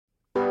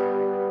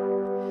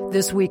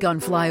This week on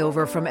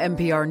Flyover from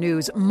NPR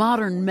News,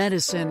 modern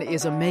medicine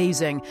is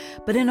amazing,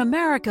 but in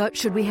America,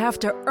 should we have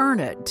to earn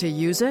it to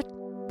use it?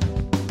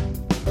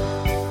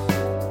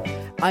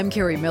 I'm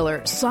Carrie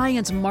Miller.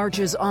 Science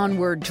marches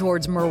onward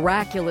towards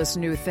miraculous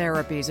new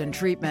therapies and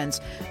treatments,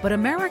 but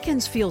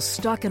Americans feel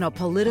stuck in a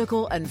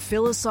political and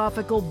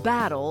philosophical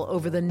battle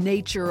over the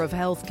nature of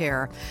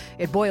healthcare.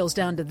 It boils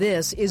down to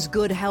this: is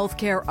good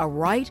healthcare a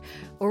right,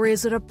 or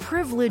is it a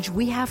privilege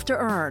we have to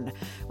earn?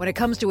 When it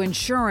comes to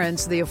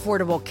insurance, the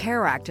Affordable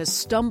Care Act has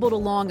stumbled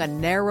along a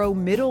narrow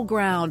middle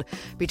ground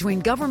between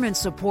government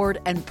support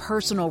and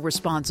personal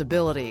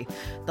responsibility.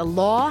 The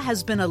law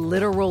has been a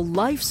literal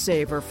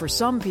lifesaver for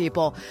some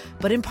people,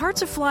 but in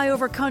parts of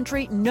flyover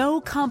country,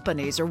 no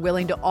companies are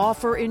willing to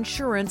offer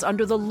insurance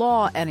under the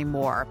law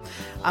anymore.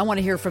 I want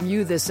to hear from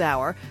you this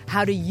hour.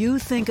 How do you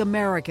think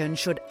Americans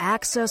should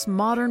access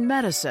modern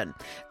medicine?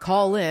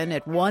 Call in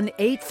at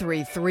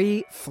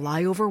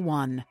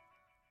 1-833-FLYOVER1.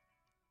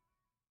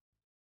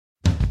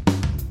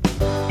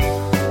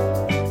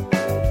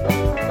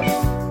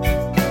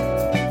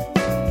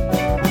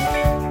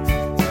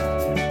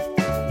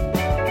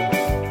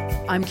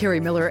 I'm Carrie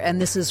Miller, and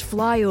this is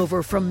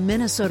Flyover from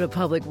Minnesota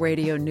Public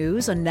Radio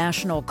News, a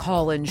national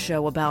call-in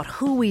show about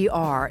who we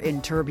are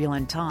in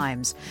turbulent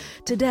times.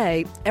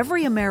 Today,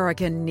 every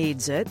American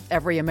needs it,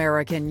 every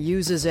American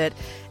uses it,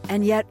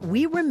 and yet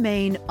we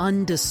remain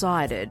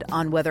undecided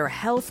on whether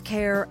health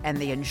care and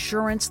the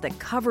insurance that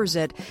covers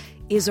it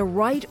is a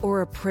right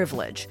or a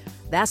privilege.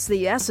 That's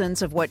the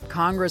essence of what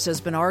Congress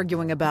has been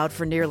arguing about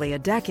for nearly a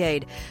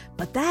decade.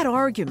 But that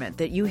argument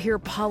that you hear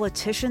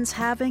politicians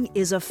having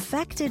is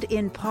affected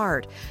in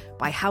part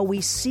by how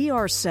we see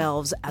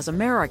ourselves as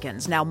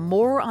Americans. Now,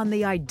 more on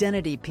the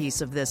identity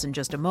piece of this in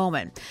just a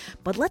moment.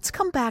 But let's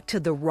come back to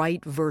the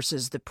right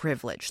versus the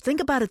privilege. Think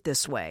about it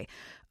this way.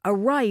 A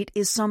right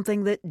is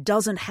something that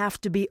doesn't have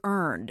to be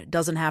earned,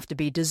 doesn't have to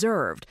be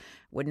deserved.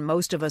 Wouldn't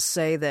most of us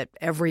say that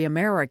every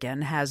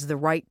American has the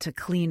right to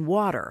clean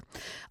water?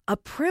 A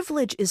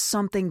privilege is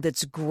something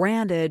that's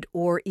granted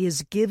or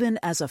is given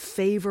as a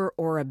favor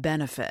or a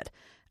benefit.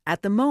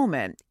 At the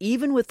moment,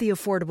 even with the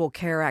Affordable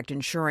Care Act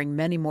ensuring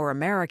many more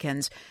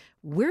Americans,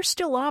 we're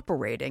still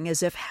operating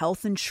as if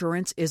health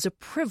insurance is a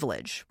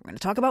privilege. We're going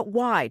to talk about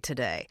why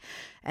today.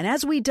 And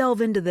as we delve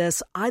into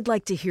this, I'd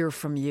like to hear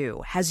from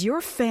you. Has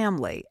your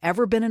family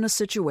ever been in a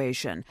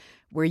situation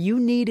where you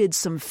needed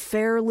some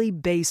fairly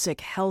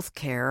basic health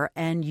care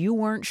and you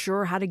weren't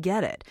sure how to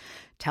get it?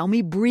 Tell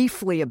me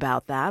briefly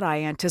about that.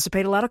 I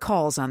anticipate a lot of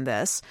calls on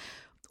this.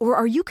 Or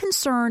are you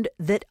concerned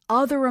that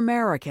other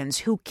Americans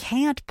who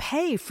can't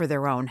pay for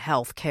their own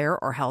health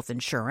care or health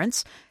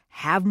insurance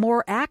have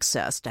more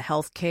access to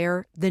health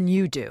care than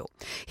you do?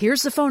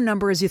 Here's the phone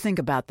number as you think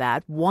about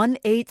that,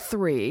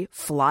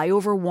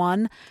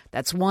 1-833-FLYOVER1.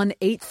 That's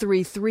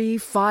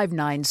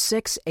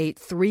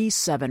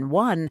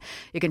 1-833-596-8371.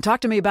 You can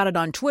talk to me about it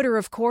on Twitter,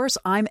 of course.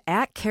 I'm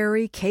at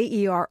Kerry,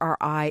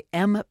 KERRIMPR.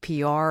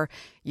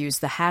 Use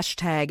the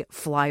hashtag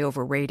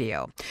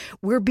FlyoverRadio.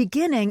 We're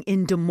beginning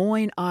in Des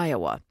Moines,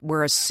 Iowa,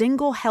 where a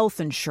single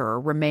health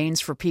insurer remains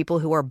for people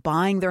who are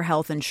buying their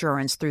health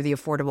insurance through the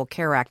Affordable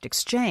Care Act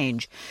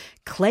exchange.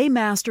 Clay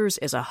Masters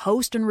is a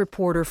host and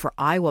reporter for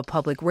Iowa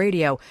Public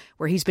Radio,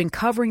 where he's been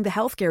covering the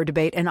healthcare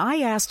debate, and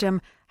I asked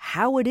him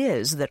how it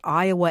is that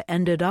Iowa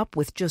ended up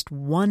with just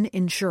one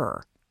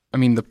insurer. I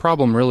mean, the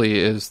problem really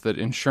is that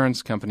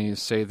insurance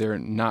companies say they're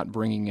not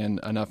bringing in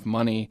enough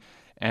money.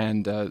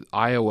 And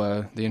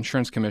Iowa, the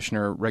insurance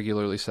commissioner,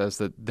 regularly says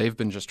that they've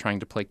been just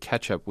trying to play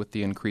catch-up with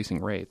the increasing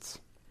rates.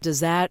 Does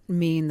that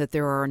mean that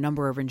there are a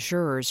number of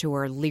insurers who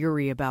are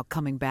leery about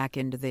coming back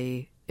into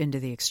the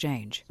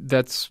exchange?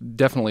 That's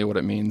definitely what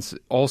it means.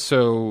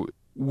 Also,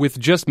 with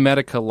just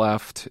Medica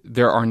left,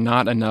 there are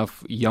not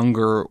enough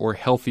younger or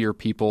healthier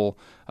people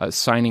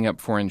signing up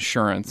for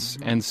insurance.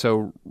 Mm-hmm. And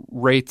so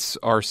rates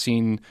are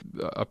seeing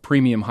a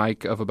premium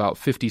hike of about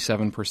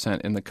 57%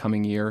 in the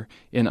coming year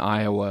in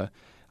Iowa.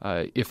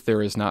 If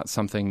there is not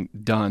something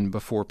done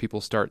before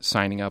people start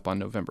signing up on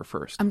November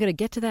 1st. I'm going to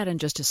get to that in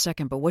just a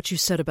second, but what you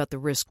said about the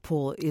risk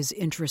pool is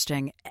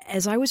interesting.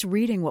 As I was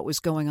reading what was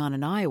going on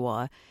in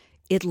Iowa,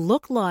 it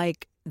looked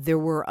like there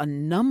were a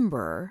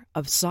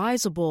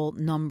sizable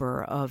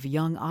number of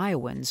young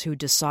Iowans who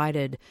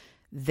decided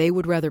they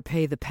would rather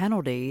pay the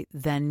penalty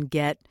than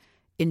get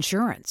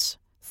insurance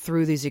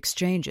through these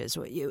exchanges.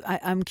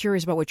 I'm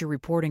curious about what your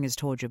reporting has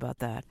told you about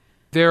that.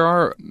 There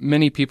are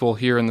many people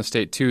here in the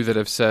state, too, that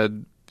have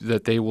said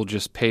that they will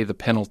just pay the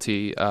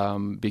penalty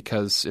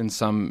because in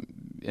some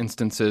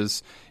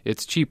instances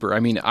it's cheaper. I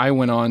mean, I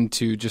went on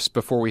to, just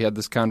before we had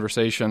this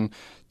conversation,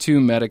 to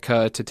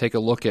Medica to take a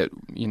look at,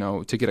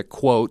 to get a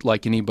quote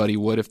like anybody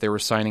would if they were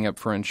signing up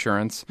for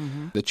insurance.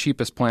 Mm-hmm. The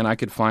cheapest plan I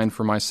could find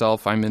for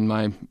myself, I'm in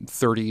my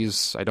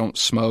 30s, I don't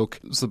smoke,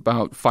 it's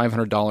about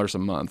 $500 a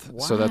month.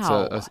 Wow. So that's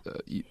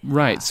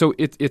right. Yeah. So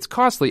it's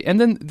costly. And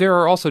then there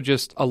are also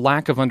just a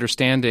lack of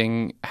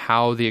understanding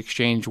how the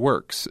exchange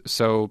works.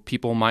 So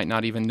people might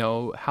not even even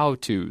know how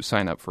to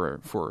sign up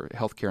for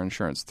health care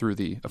insurance through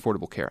the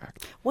Affordable Care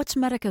Act. What's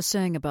Medica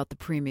saying about the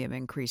premium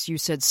increase? You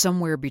said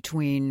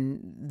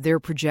they're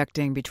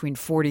projecting between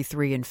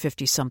 43 and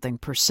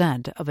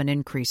 50-something% of an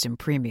increase in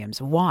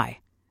premiums. Why?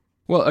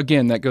 Well,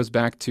 again, that goes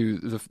back to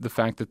the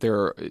fact that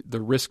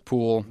the risk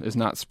pool is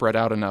not spread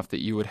out enough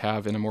that you would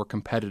have in a more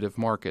competitive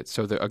market.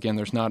 So, again,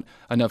 there's not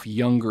enough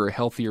younger,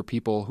 healthier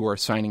people who are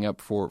signing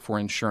up for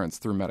insurance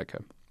through Medica.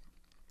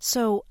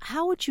 So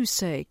how would you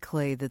say,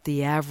 Clay, that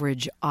the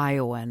average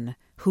Iowan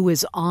who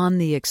is on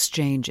the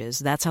exchanges,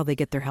 that's how they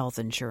get their health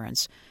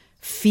insurance,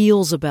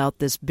 feels about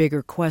this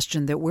bigger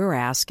question that we're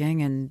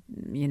asking and,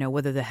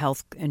 whether the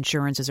health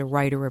insurance is a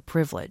right or a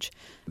privilege?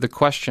 The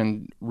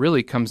question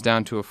really comes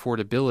down to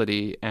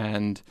affordability,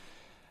 and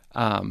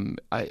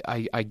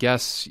I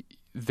guess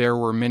there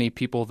were many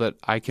people that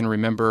I can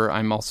remember.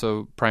 I'm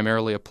also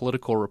primarily a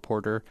political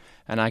reporter,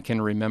 and I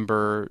can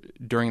remember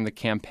during the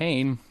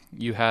campaign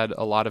you had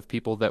a lot of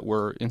people that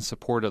were in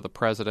support of the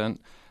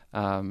president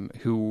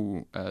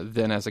who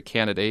then as a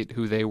candidate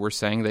who they were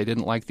saying they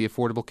didn't like the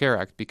Affordable Care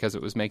Act because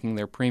it was making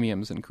their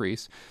premiums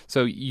increase.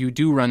 So you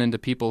do run into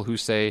people who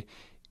say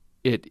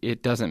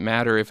it doesn't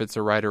matter if it's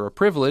a right or a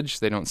privilege.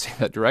 They don't say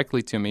that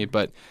directly to me,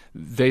 but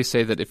they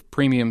say that if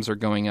premiums are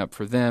going up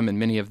for them, and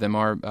many of them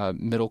are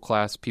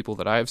middle-class people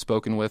that I have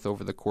spoken with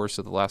over the course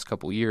of the last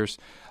couple of years,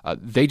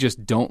 they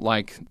just don't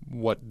like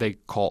what they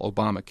call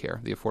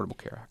Obamacare, the Affordable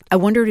Care Act. I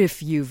wondered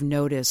if you've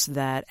noticed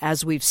that,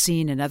 as we've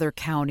seen in other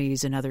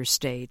counties and other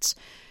states,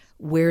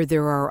 where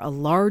there are a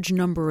large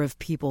number of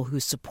people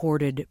who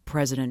supported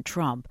President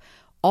Trump,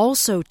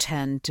 also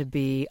tend to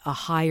be a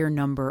higher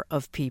number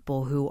of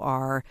people who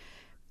are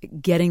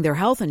getting their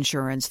health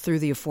insurance through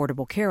the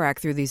Affordable Care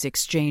Act, through these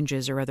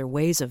exchanges or other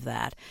ways of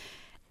that.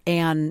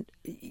 And,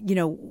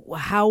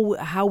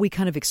 how we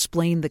kind of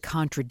explain the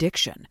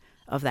contradiction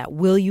of that.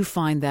 Will you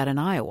find that in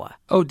Iowa?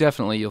 Oh,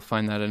 definitely you'll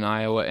find that in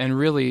Iowa. And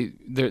really,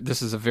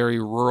 this is a very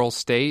rural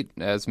state,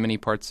 as many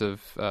parts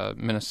of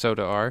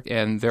Minnesota are.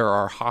 And there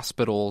are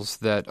hospitals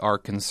that are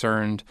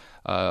concerned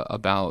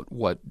about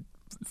what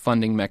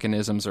funding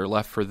mechanisms are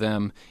left for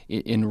them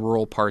in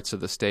rural parts of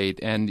the state.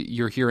 And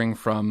you're hearing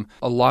from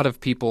a lot of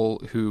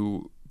people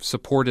who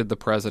supported the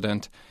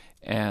president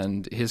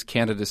and his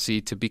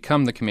candidacy to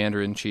become the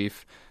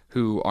commander-in-chief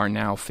who are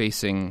now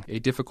facing a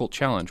difficult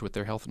challenge with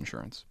their health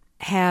insurance.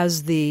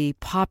 Has the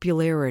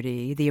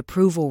popularity, the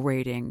approval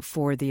rating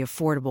for the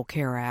Affordable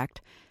Care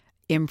Act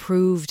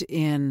improved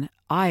in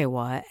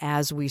Iowa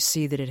as we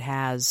see that it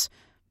has,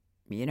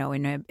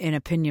 in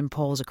opinion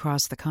polls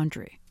across the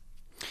country?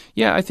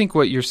 Yeah, I think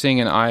what you're seeing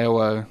in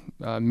Iowa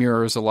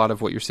mirrors a lot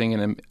of what you're seeing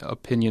in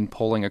opinion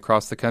polling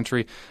across the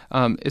country,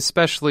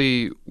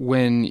 especially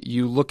when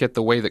you look at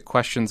the way that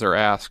questions are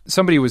asked.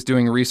 Somebody was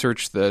doing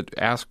research that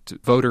asked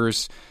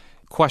voters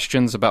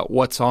questions about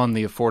what's on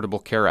the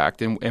Affordable Care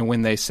Act. And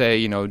when they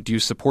say, do you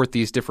support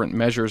these different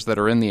measures that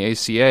are in the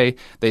ACA,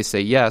 they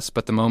say yes.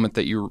 But the moment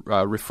that you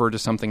refer to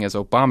something as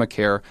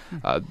Obamacare,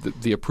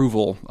 the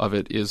approval of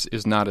it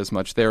is not as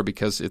much there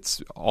because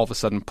it's all of a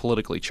sudden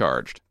politically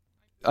charged.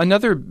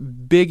 Another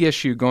big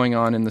issue going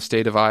on in the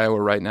state of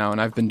Iowa right now, and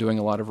I've been doing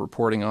a lot of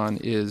reporting on,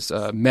 is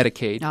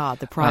Medicaid.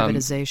 The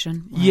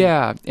privatization.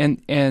 Yeah,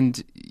 and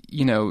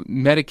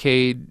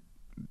Medicaid,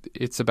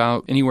 it's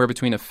about anywhere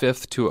between a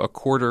fifth to a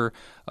quarter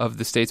of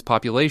the state's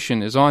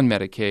population is on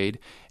Medicaid.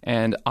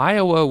 And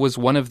Iowa was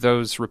one of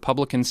those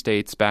Republican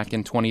states back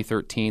in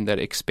 2013 that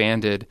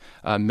expanded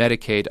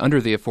Medicaid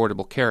under the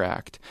Affordable Care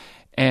Act.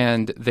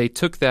 And they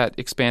took that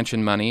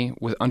expansion money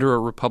under a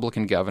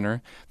Republican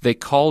governor. They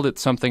called it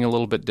something a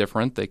little bit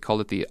different. They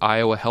called it the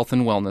Iowa Health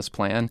and Wellness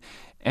Plan.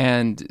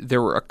 And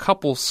there were a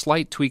couple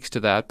slight tweaks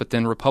to that, but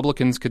then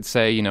Republicans could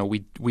say,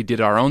 we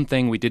did our own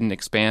thing. We didn't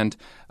expand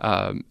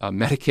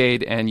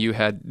Medicaid. And you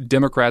had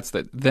Democrats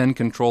that then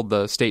controlled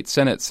the state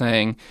Senate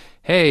saying,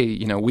 hey,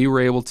 we were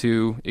able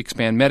to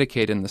expand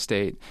Medicaid in the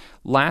state.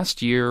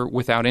 Last year,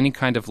 without any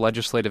kind of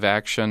legislative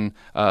action,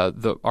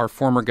 our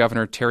former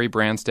governor, Terry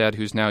Branstad,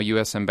 who's now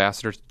U.S.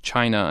 ambassador to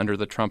China under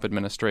the Trump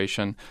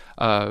administration,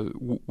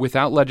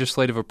 without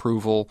legislative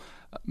approval,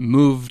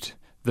 moved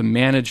the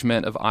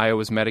management of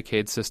Iowa's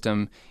Medicaid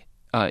system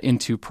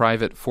into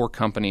private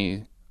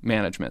for-company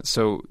management.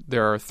 So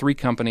there are 3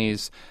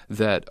 companies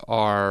that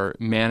are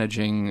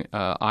managing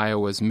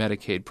Iowa's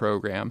Medicaid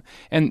program.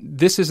 And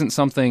this isn't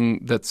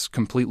something that's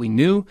completely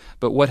new,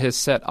 but what has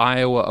set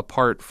Iowa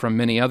apart from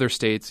many other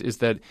states is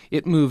that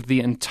it moved the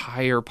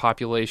entire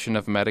population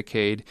of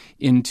Medicaid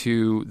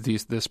into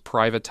this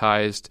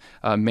privatized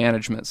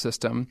management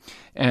system.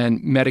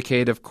 And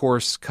Medicaid, of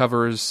course,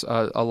 covers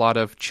a lot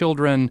of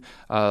children,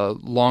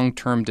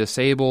 long-term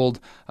disabled,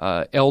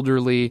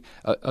 elderly,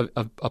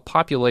 a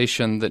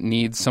population that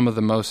needs some of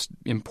the most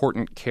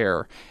important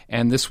care.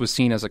 And this was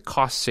seen as a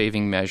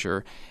cost-saving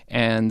measure.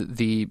 And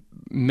the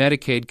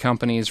Medicaid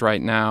companies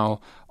right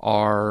now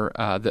are,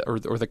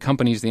 the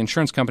companies, the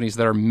insurance companies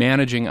that are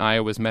managing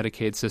Iowa's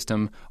Medicaid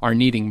system are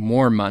needing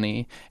more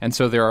money. And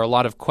so there are a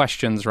lot of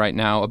questions right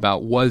now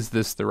about, was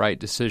this the right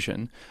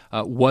decision?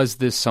 Was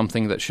this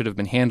something that should have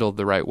been handled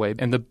the right way?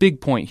 And the big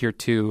point here,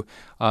 too,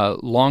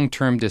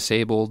 long-term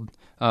disabled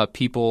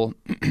people,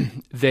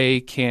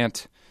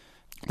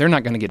 they're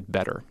not going to get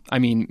better. I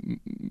mean,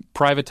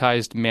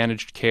 privatized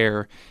managed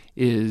care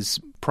is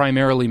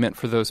primarily meant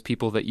for those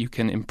people that you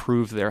can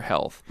improve their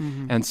health.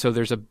 Mm-hmm. And so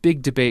there's a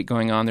big debate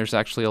going on. There's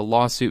actually a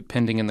lawsuit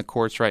pending in the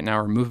courts right now,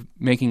 or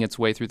making its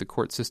way through the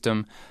court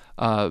system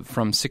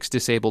from 6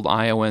 disabled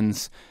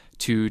Iowans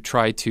to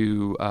try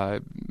to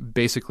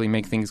basically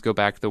make things go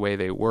back the way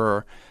they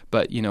were.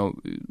 But,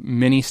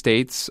 many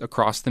states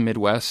across the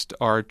Midwest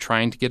are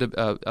trying to get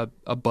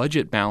a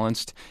budget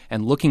balanced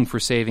and looking for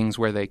savings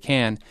where they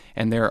can.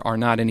 And there are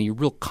not any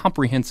real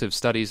comprehensive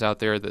studies out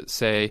there that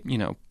say,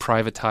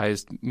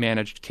 privatized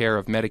managed care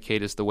of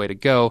Medicaid is the way to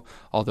go,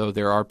 although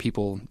there are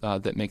people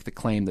that make the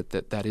claim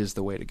that is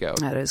the way to go.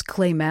 That is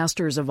Clay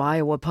Masters of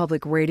Iowa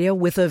Public Radio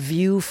with a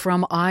view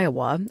from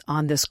Iowa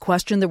on this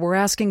question that we're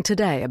asking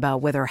today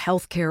about whether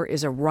health care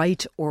is a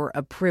right or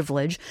a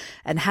privilege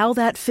and how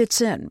that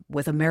fits in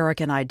with American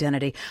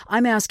identity.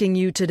 I'm asking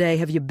you today,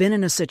 have you been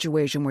in a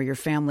situation where your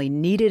family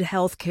needed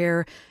health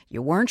care,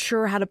 you weren't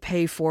sure how to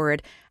pay for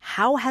it?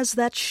 How has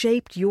that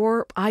shaped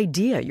your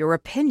idea, your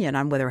opinion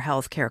on whether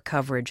health care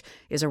coverage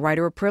is a right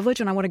or a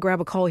privilege? And I want to grab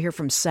a call here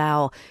from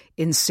Sal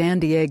in San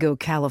Diego,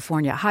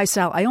 California. Hi,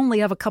 Sal. I only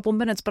have a couple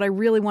minutes, but I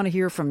really want to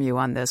hear from you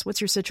on this. What's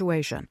your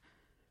situation?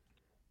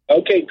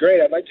 Okay,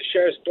 great. I'd like to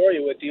share a story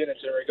with you, and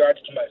it's in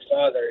regards to my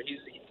father. He's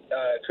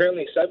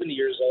currently 70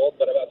 years old,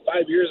 but about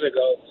 5 years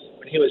ago,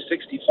 when he was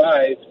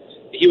 65,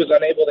 he was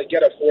unable to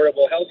get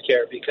affordable health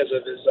care because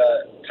of his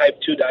type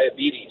 2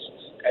 diabetes.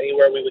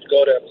 Anywhere we would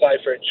go to apply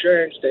for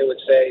insurance, they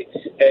would say,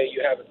 hey,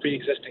 you have a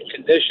pre-existing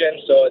condition,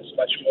 so it's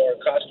much more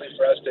costly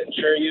for us to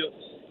insure you.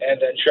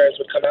 And the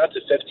insurance would come out to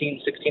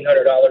 $1,500, $1,600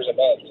 a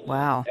month.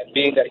 Wow. And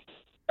being that he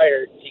was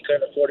retired, he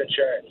couldn't afford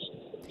insurance.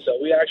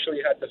 So we actually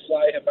had to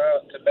fly him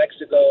out to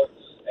Mexico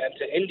and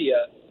to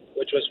India,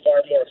 which was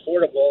far more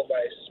affordable.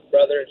 My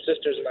brother and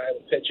sisters and I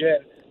would pitch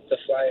in to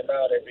fly him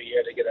out every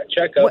year to get a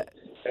checkup. What?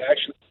 And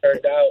actually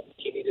turned out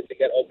he needed to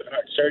get open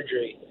heart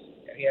surgery.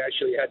 And he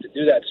actually had to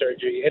do that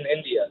surgery in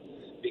India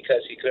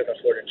because he couldn't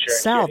afford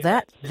insurance. Sal,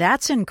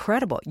 that's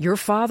incredible. Your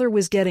father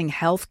was getting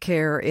health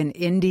care in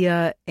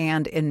India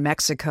and in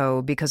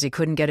Mexico because he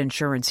couldn't get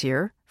insurance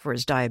here for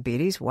his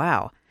diabetes.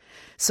 Wow.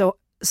 So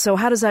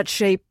how does that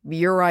shape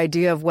your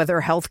idea of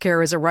whether health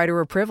care is a right or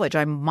a privilege?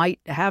 I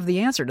might have the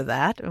answer to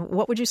that.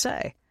 What would you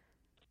say?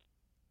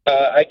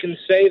 I can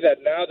say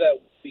that now that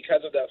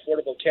because of the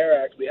Affordable Care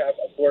Act, we have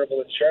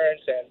affordable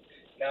insurance, and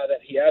now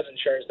that he has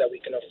insurance that we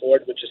can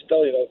afford, which is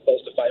still,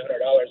 close to $500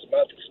 a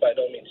month, it's by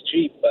no means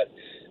cheap, but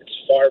it's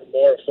far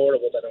more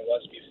affordable than it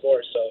was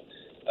before. So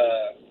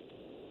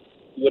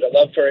we would have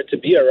loved for it to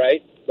be a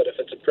right, but if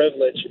it's a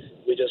privilege,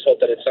 we just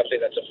hope that it's something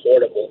that's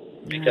affordable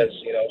because,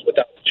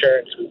 without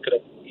insurance, we could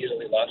have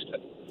easily lost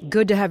it.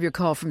 Good to have your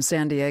call from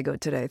San Diego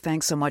today.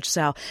 Thanks so much,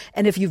 Sal.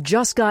 And if you've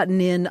just gotten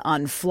in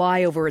on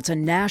Flyover, it's a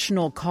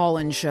national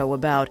call-in show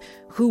about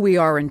who we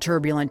are in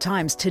turbulent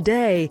times.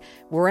 Today,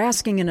 we're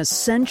asking an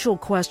essential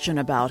question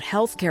about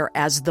healthcare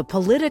as the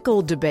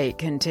political debate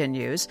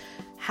continues.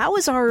 How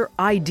is our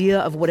idea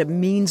of what it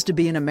means to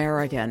be an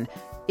American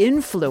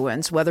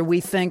influence whether we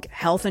think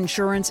health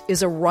insurance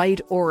is a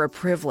right or a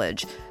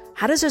privilege?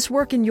 How does this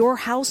work in your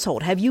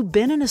household? Have you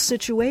been in a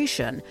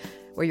situation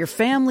where your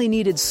family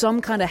needed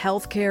some kind of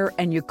health care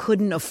and you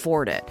couldn't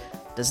afford it?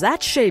 Does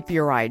that shape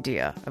your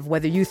idea of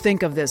whether you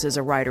think of this as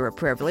a right or a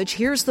privilege?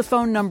 Here's the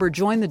phone number.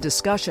 Join the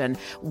discussion,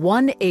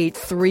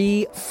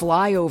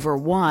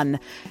 1-833-FLYOVER1.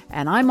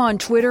 And I'm on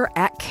Twitter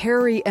at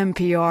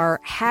CarrieMPR,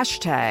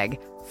 hashtag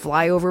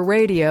Flyover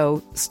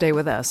Radio. Stay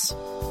with us.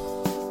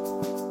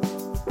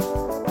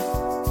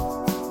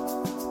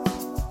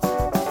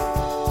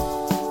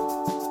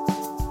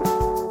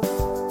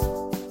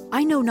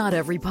 I know not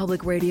every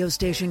public radio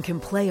station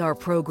can play our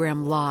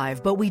program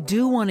live, but we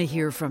do want to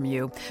hear from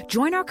you.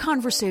 Join our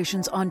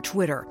conversations on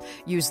Twitter.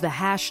 Use the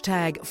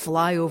hashtag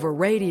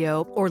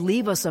FlyoverRadio or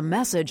leave us a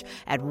message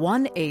at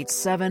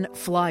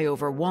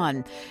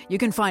 187-FLYOVER1. You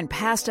can find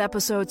past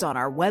episodes on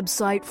our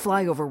website,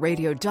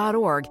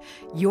 flyoverradio.org.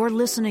 You're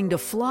listening to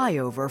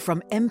Flyover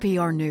from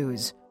NPR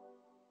News.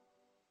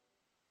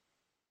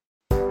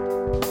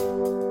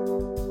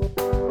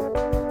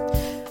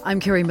 I'm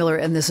Carrie Miller,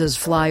 and this is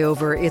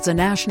Flyover. It's a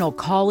national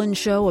call-in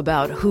show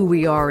about who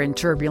we are in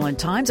turbulent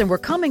times, and we're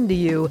coming to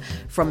you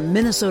from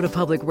Minnesota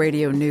Public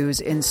Radio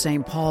News in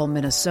St. Paul,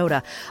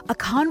 Minnesota. A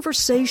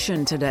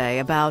conversation today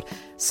about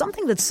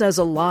something that says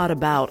a lot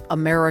about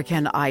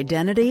American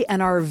identity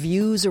and our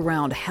views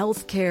around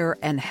health care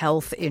and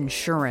health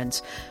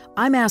insurance.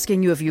 I'm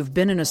asking you if you've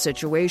been in a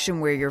situation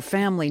where your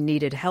family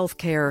needed health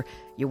care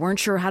You weren't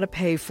sure how to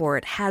pay for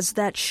it. Has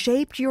that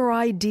shaped your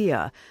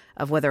idea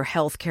of whether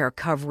health care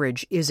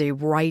coverage is a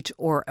right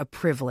or a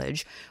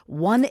privilege?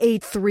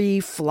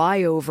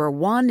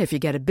 1-833-FLYOVER-1. If you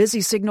get a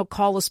busy signal,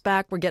 call us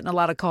back. We're getting a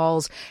lot of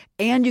calls.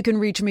 And you can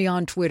reach me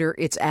on Twitter.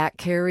 It's at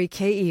Kerry,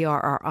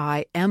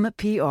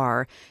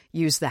 KERRIMPR.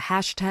 Use the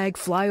hashtag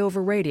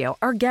FlyoverRadio.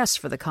 Our guest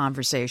for the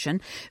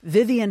conversation,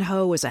 Vivian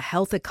Ho, is a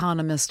health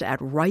economist at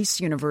Rice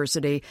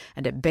University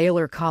and at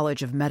Baylor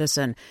College of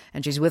Medicine.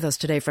 And she's with us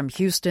today from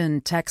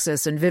Houston,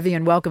 Texas. And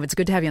Vivian, welcome. It's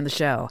good to have you on the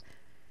show.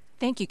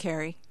 Thank you,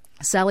 Kerry.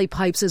 Sally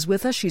Pipes is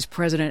with us. She's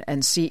president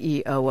and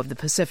CEO of the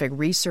Pacific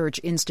Research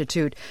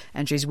Institute,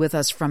 and she's with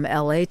us from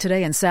L.A.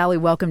 today. And Sally,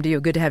 welcome to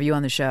you. Good to have you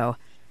on the show.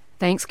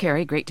 Thanks,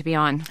 Kerry. Great to be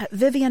on.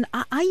 Vivian,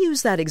 I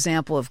use that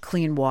example of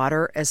clean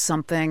water as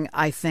something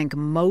I think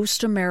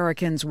most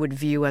Americans would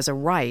view as a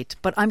right,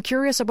 but I'm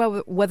curious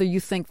about whether you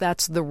think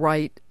that's the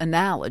right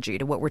analogy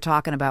to what we're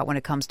talking about when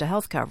it comes to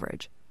health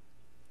coverage.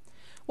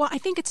 Well, I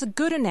think it's a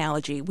good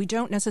analogy. We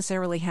don't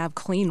necessarily have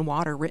clean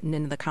water written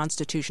into the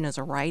Constitution as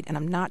a right, and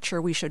I'm not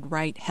sure we should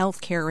write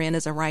health care in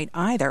as a right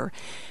either.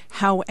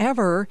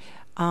 However,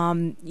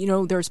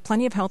 there's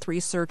plenty of health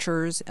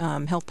researchers,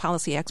 health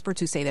policy experts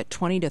who say that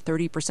 20 to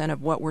 30%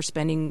 of what we're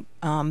spending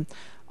in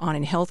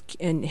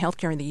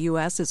healthcare in the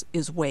U.S.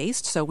 is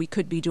waste, so we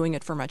could be doing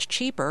it for much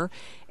cheaper.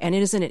 And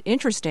isn't it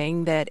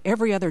interesting that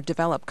every other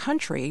developed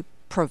country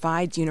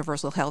provides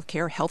universal health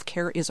care. Health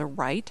care is a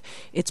right.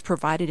 It's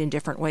provided in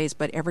different ways,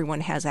 but everyone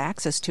has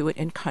access to it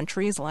in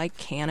countries like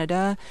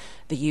Canada,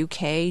 the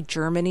UK,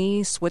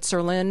 Germany,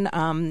 Switzerland,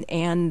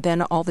 and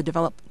then all the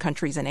developed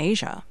countries in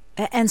Asia.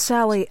 And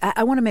Sally,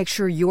 I want to make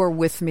sure you're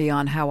with me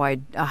on how I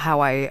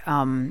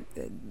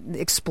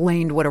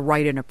explained what a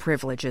right and a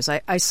privilege is.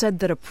 I said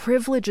that a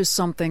privilege is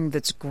something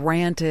that's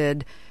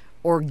granted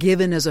or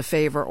given as a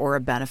favor or a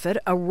benefit.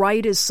 A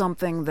right is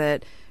something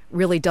that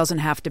really doesn't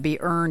have to be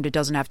earned. It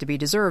doesn't have to be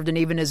deserved. And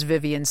even as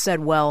Vivian said,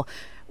 well,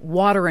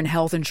 water and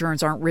health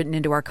insurance aren't written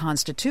into our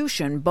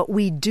Constitution, but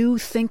we do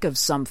think of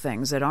some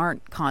things that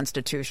aren't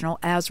constitutional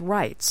as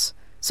rights.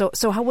 So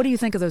what do you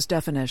think of those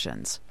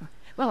definitions?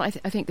 Well, I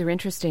think they're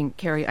interesting,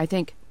 Kerry. I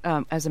think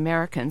as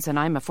Americans, and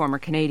I'm a former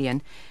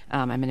Canadian,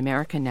 I'm an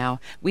American now,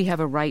 we have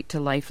a right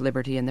to life,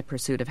 liberty, and the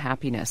pursuit of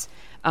happiness.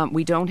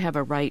 We don't have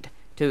a right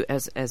to,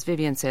 as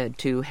Vivian said,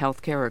 to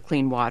health care or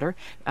clean water.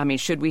 I mean,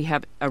 should we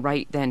have a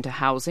right then to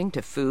housing,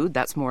 to food?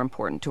 That's more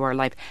important to our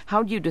life.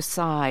 How do you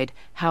decide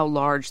how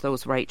large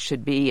those rights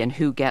should be and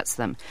who gets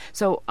them?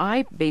 So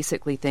I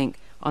basically think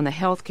on the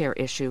health care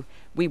issue,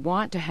 we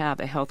want to have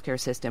a healthcare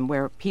system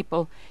where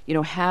people,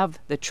 have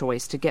the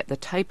choice to get the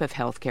type of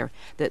healthcare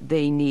that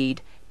they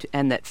need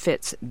and that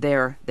fits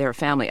their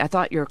family. I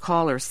thought your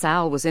caller,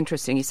 Sal, was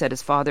interesting. He said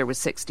his father was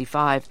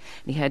 65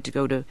 and he had to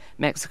go to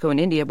Mexico and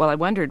India. Well, I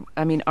wondered,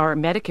 our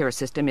Medicare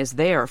system is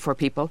there for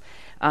people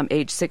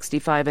age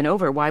 65 and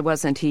over. Why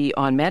wasn't he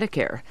on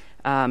Medicare?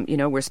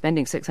 We're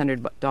spending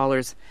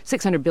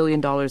 $600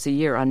 billion a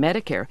year on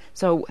Medicare.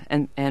 So,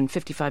 and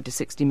 55 to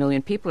 60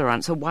 million people are on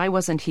it. So why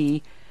wasn't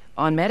he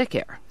on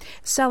Medicare?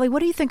 Sally, what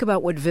do you think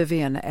about what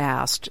Vivian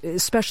asked,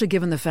 especially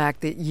given the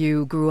fact that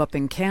you grew up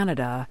in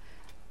Canada?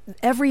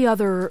 Every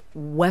other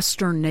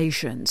Western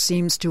nation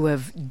seems to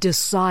have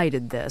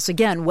decided this.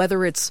 Again,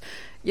 whether it's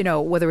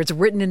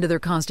written into their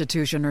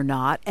Constitution or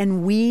not,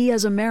 and we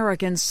as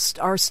Americans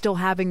are still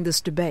having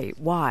this debate.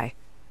 Why?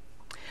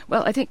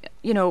 Well, I think,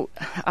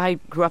 I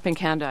grew up in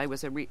Canada. I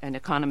was an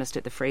economist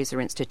at the Fraser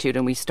Institute,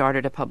 and we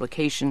started a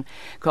publication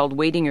called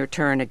Waiting Your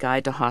Turn, A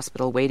Guide to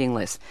Hospital Waiting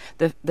Lists.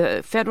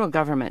 The federal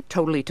government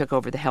totally took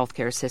over the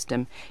healthcare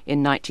system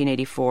in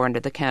 1984 under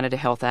the Canada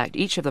Health Act.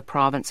 Each of the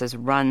provinces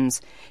runs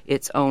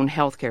its own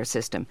healthcare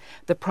system.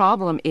 The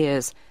problem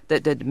is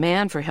that the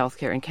demand for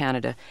healthcare in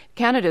Canada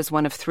is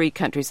one of three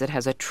countries that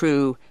has a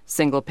true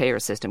single-payer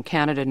system: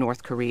 Canada,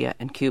 North Korea,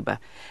 and Cuba.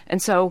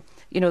 And so,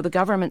 the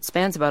government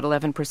spends about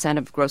 11%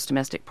 of gross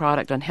domestic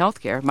product on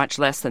healthcare, much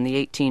less than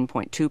the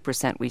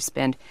 18.2% we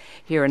spend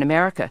here in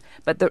America.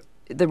 But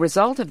the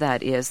result of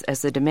that is,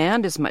 as the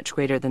demand is much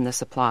greater than the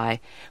supply,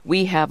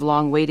 we have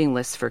long waiting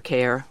lists for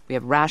care, we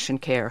have ration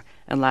care,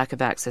 and lack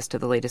of access to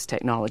the latest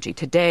technology.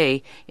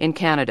 Today, in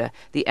Canada,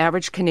 the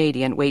average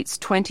Canadian waits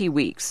 20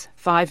 weeks,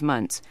 5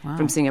 months,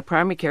 from seeing a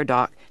primary care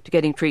doc to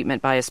getting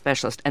treatment by a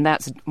specialist, and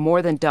that's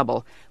more than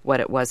double what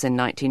it was in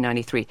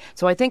 1993.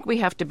 So I think we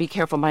have to be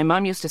careful. My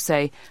mom used to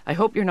say, I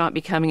hope you're not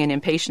becoming an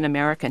impatient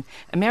American.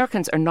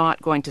 Americans are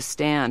not going to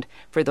stand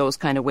for those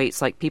kind of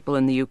waits like people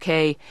in the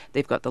UK.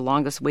 They've got the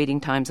longest waiting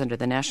times under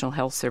the National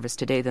Health Service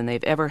today than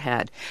they've ever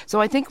had.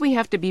 So I think we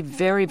have to be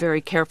very,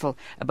 very careful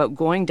about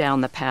going down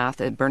the path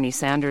of Bernie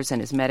Sanders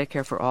and his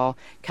Medicare for All.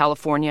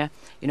 California,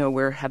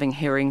 we're having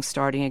hearings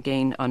starting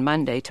again on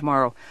Monday,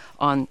 tomorrow,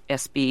 on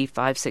SB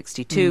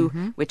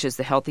 562, which is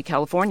the Healthy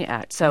California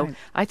Act. So right.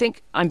 I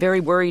think I'm very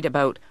worried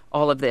about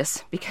all of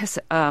this because,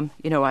 I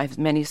have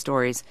many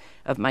stories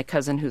of my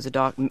cousin who's a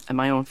doc and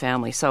my own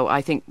family. So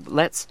I think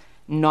let's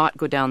not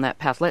go down that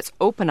path. Let's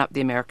open up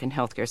the American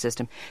healthcare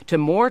system to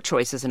more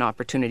choices and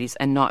opportunities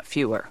and not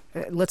fewer.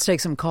 Let's take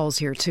some calls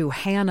here too.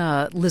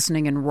 Hannah,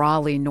 listening in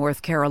Raleigh,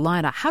 North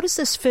Carolina. How does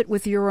this fit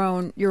with your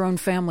own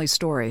family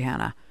story,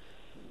 Hannah?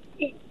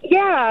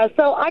 Yeah,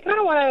 so I kind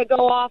of want to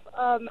go off.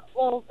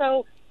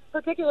 So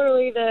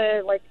particularly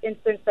the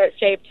instance that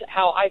shaped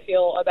how I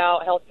feel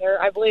about healthcare.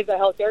 I believe that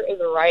healthcare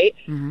is a right.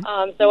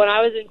 Mm-hmm. So when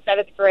I was in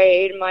 7th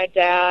grade, my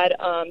dad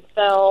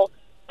fell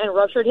and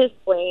ruptured his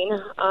spleen.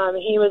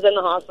 He was in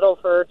the hospital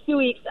for 2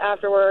 weeks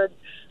afterwards.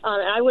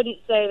 And I wouldn't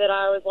say that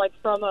I was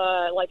from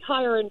a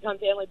higher income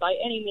family by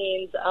any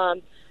means.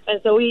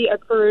 And so we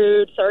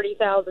accrued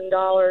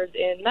 $30,000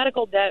 in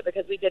medical debt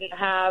because we didn't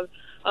have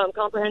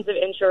comprehensive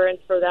insurance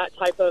for that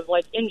type of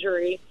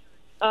injury.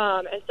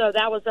 And so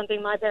that was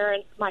something my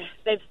parents,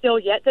 they've still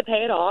yet to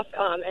pay it off.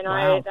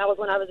 Wow. That was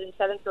when I was in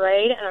 7th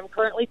grade, and I'm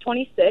currently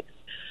 26.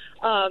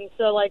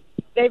 So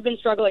they've been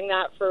struggling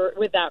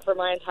with that for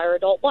my entire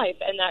adult life,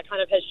 and that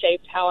kind of has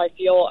shaped how I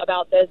feel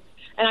about this.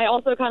 And I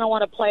also kind of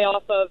want to play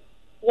off of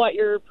what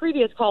your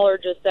previous caller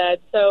just said.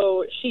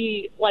 So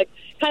she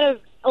kind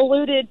of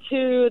alluded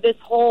to this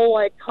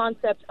whole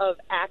concept of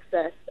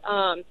access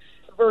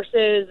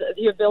versus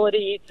the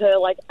ability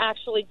to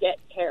actually get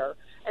care.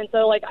 And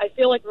so, I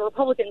feel like the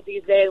Republicans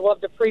these days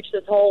love to preach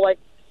this whole,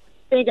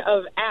 thing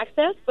of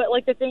access. But,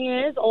 the thing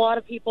is, a lot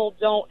of people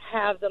don't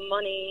have the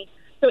money.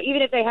 So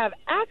even if they have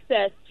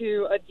access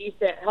to a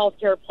decent health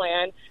care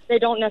plan, they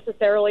don't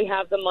necessarily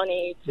have the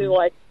money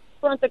to,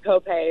 front the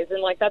copays.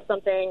 And, that's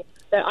something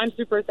that I'm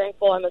super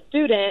thankful I'm a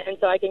student, and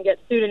so I can get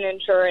student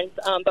insurance.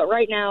 But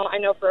right now, I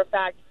know for a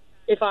fact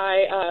if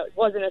I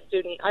wasn't a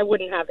student, I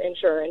wouldn't have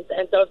insurance.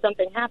 And so if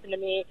something happened to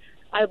me,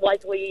 I'd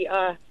likely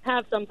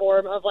have some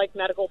form of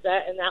medical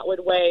debt, and that would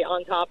weigh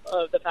on top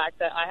of the fact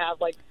that I have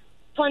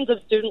tons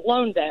of student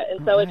loan debt.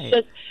 And so It's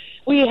just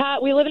we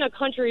live in a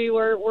country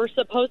where we're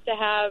supposed to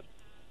have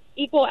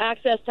equal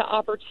access to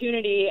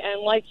opportunity,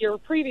 and like your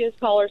previous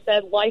caller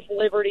said, life,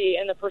 liberty,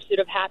 and the pursuit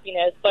of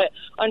happiness. But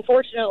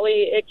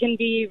unfortunately, it can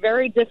be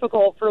very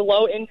difficult for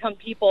low-income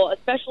people,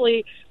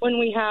 especially when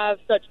we have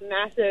such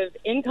massive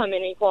income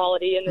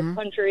inequality in this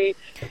country,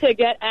 to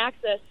get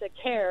access to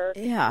care.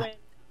 Yeah.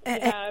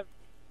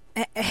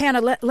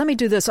 Hannah, let me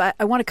do this. I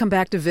want to come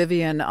back to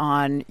Vivian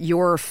on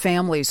your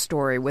family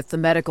story with the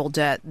medical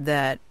debt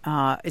that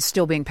is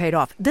still being paid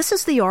off. This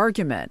is the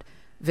argument,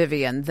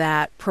 Vivian,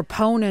 that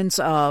proponents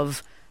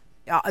of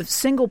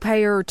single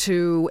payer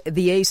to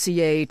the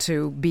ACA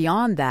to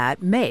beyond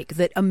that make,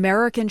 that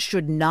Americans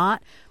should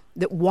not,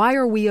 that why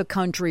are we a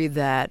country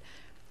that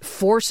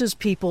forces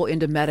people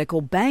into medical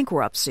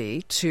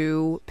bankruptcy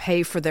to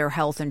pay for their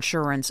health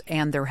insurance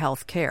and their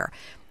health care?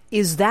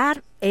 Is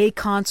that a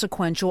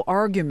consequential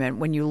argument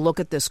when you look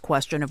at this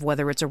question of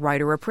whether it's a right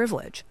or a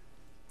privilege?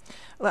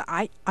 Well,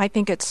 I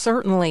think it's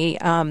certainly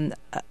a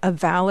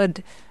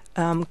valid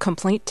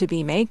complaint to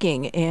be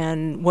making.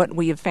 And what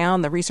we have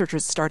found, the research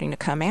is starting to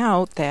come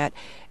out that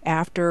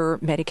after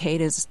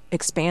Medicaid is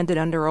expanded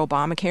under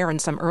Obamacare and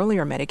some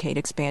earlier Medicaid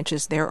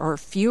expansions, there are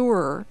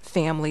fewer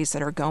families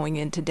that are going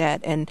into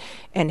debt and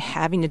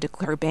having to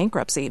declare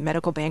bankruptcy.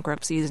 Medical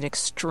bankruptcy is an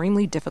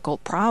extremely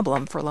difficult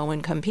problem for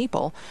low-income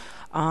people.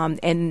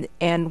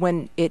 And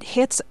when it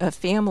hits a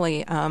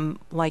family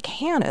like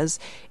Hannah's,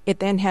 it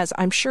then has,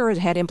 I'm sure it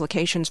had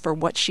implications for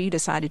what she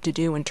decided to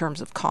do in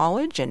terms of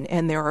college.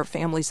 And there are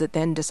families that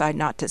then decide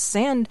not to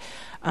send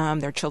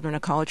their children to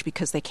college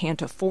because they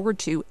can't afford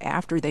to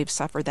after they've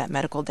suffered that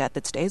medical debt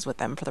that stays with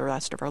them for the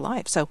rest of their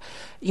life. So,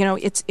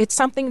 it's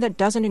something that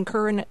doesn't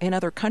occur in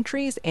other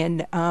countries.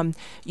 And, I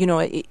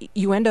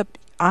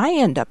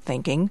end up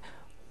thinking,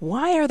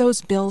 why are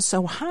those bills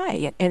so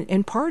high?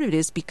 And part of it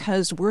is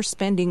because we're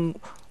spending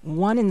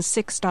 $1 in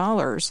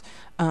 $6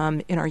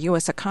 in our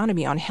U.S.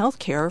 economy on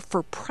healthcare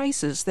for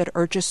prices that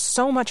are just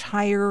so much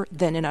higher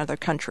than in other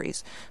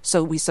countries.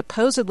 So we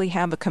supposedly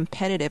have a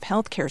competitive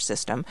healthcare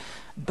system,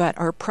 but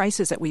our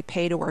prices that we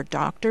pay to our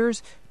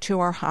doctors, to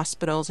our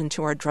hospitals, and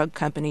to our drug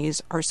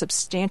companies are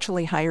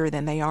substantially higher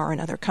than they are in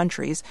other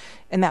countries.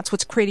 And that's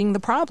what's creating the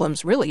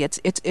problems, really. It's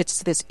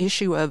this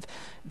issue of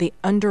the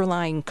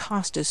underlying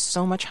cost is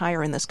so much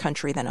higher in this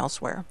country than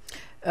elsewhere.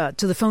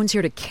 To the phones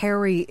here to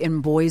Carrie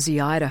in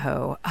Boise,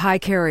 Idaho. Hi,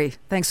 Carrie.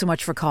 Thanks so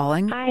much for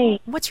calling. Hi.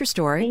 What's your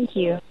story? Thank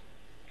you.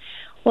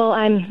 Well,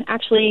 I'm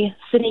actually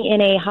sitting in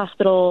a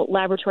hospital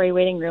laboratory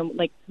waiting room,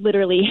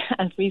 literally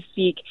as we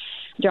speak,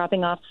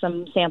 dropping off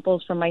some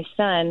samples from my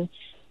son.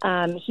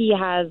 He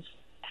has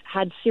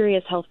had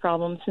serious health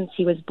problems since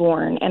he was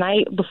born.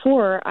 And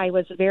before I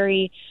was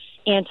very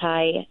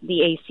anti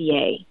the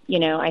ACA.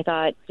 I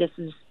thought this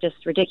is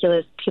just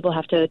ridiculous. People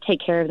have to take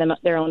care of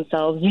their own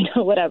selves,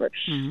 whatever.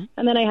 Mm-hmm.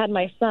 And then I had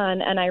my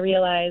son, and I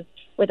realized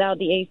without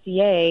the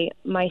ACA,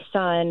 my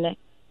son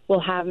will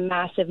have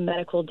massive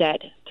medical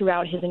debt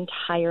throughout his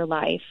entire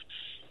life.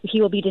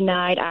 He will be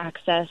denied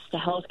access to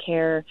health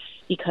care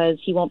because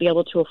he won't be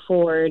able to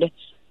afford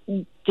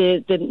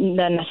the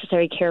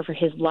necessary care for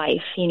his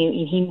life. He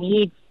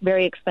needs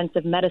very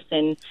expensive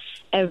medicine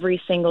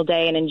every single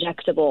day, an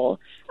injectable.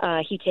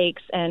 He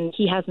takes, and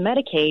he has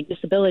Medicaid,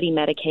 disability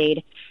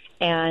Medicaid,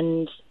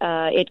 and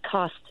it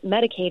costs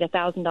Medicaid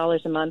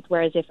 $1,000 a month,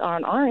 whereas if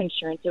on our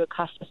insurance, it would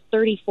cost us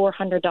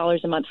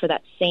 $3,400 a month for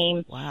that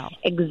same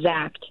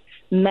exact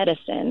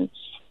medicine.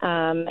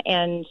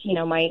 And,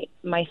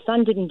 my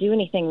son didn't do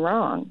anything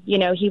wrong.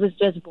 He was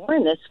just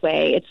born this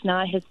way. It's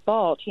not his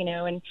fault,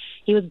 and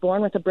he was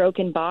born with a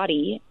broken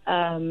body.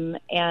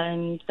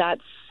 And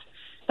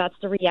that's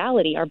the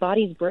reality. Our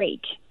bodies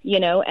break,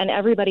 and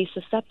everybody's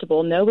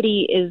susceptible.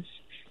 Nobody is,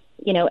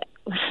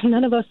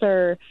 none of us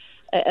are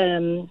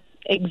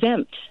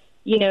exempt.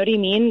 You know what I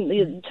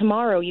mean?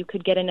 Tomorrow you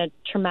could get in a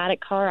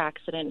traumatic car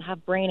accident,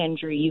 have brain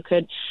injury. You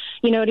could,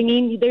 you know what I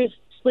mean? There's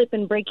slip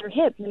and break your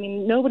hip. I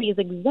mean, nobody is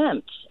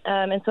exempt.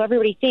 And so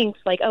everybody thinks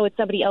like, oh, it's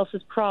somebody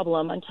else's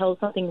problem until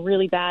something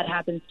really bad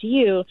happens to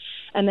you.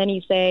 And then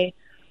you say,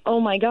 oh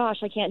my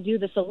gosh, I can't do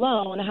this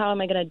alone. How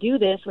am I going to do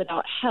this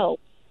without help?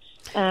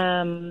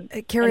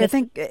 Carrie, I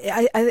think,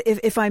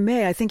 if I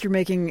may, I think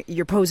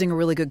you're posing a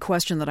really good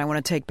question that I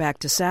want to take back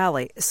to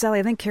Sally. Sally,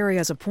 I think Carrie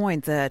has a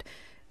point that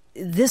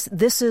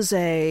this is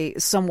a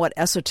somewhat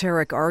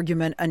esoteric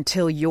argument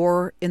until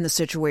you're in the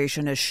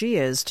situation as she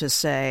is to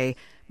say,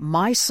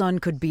 my son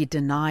could be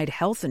denied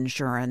health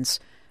insurance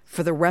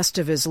for the rest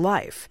of his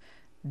life.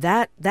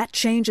 That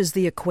changes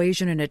the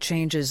equation, and it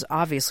changes,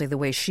 obviously, the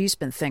way she's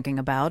been thinking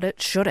about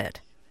it. Should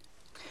it?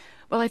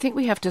 Well, I think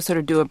we have to sort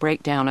of do a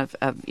breakdown of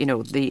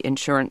the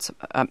insurance,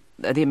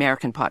 the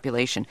American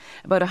population.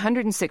 About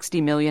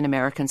 160 million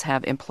Americans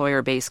have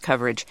employer-based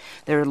coverage.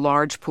 There are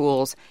large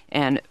pools,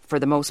 and for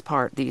the most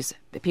part, these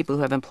people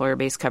who have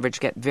employer-based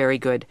coverage get very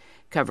good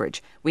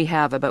coverage. We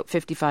have about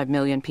 55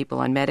 million people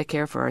on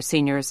Medicare for our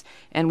seniors,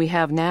 and we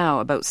have now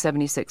about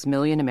 76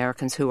 million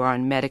Americans who are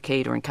on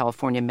Medicaid or in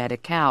California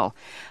Medi-Cal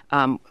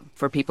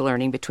for people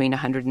earning between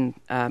below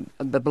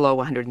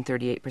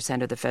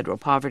 138% of the federal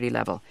poverty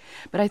level.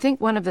 But I think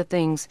one of the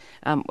things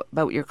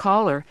about your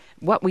caller,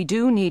 what we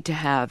do need to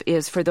have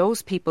is for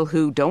those people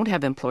who don't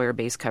have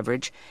employer-based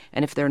coverage,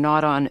 and if they're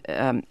not on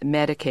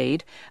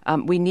Medicaid,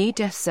 we need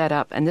to set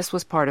up, and this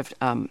was part of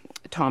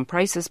Tom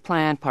Price's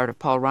plan, part of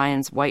Paul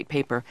Ryan's white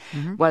paper,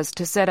 was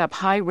to set up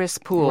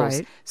high-risk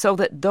pools so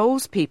that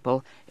those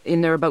people,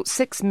 and there are about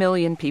 6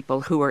 million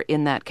people who are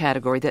in that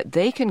category, that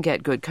they can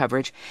get good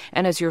coverage.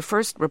 And as your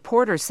first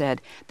reporter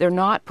said, they're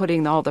not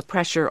putting all the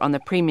pressure on the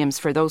premiums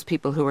for those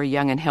people who are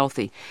young and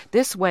healthy.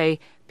 This way,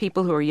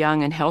 people who are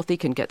young and healthy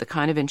can get the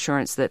kind of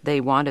insurance that they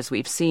want, as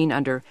we've seen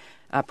under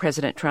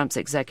President Trump's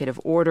executive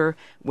order,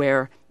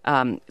 where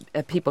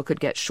people could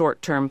get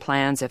short-term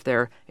plans if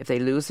they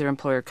lose their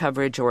employer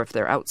coverage or if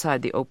they're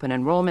outside the open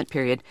enrollment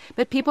period.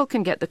 But people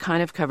can get the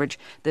kind of coverage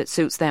that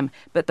suits them.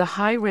 But the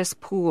high-risk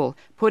pool,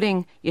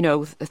 putting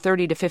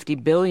 30 to 50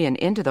 billion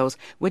into those,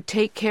 would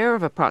take care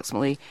of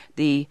approximately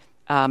the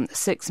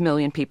 6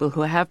 million people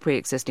who have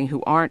pre-existing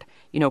who aren't,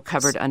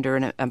 covered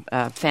under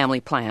a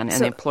family plan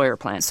and employer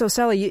plan. So,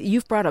 Sally,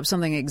 you've brought up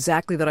something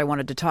exactly that I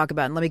wanted to talk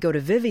about, and let me go to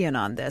Vivian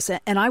on this.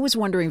 And I was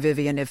wondering,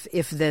 Vivian,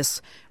 if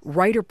this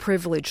right or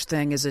privilege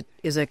thing is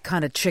a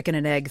kind of chicken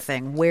and egg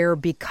thing, where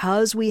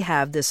because we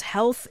have this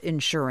health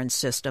insurance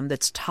system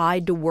that's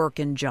tied to work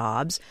and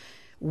jobs,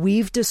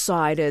 we've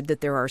decided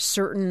that there are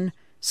certain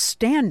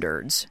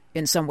standards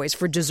in some ways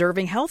for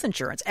deserving health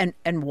insurance.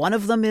 And one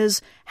of them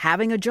is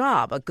having a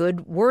job, a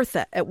good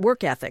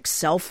work ethic,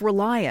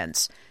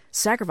 self-reliance,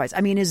 sacrifice.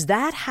 I mean, is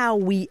that how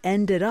we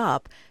ended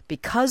up,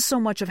 because so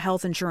much of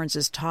health insurance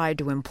is tied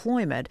to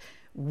employment,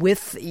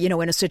 with,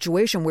 in a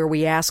situation where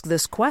we ask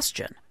this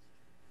question?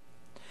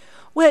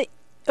 Well,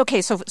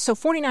 okay, so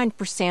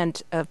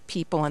 49% of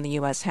people in the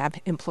U.S. have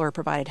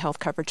employer-provided health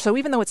coverage. So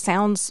even though it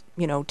sounds,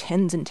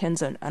 tens and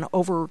tens and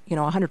over,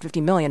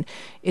 150 million,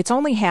 it's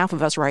only half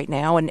of us right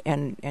now,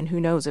 and who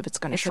knows if it's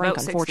going to shrink,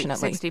 about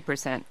unfortunately.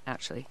 60%,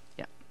 actually,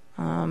 yeah.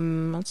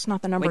 That's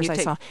not the numbers I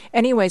saw.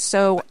 Anyway,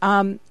 so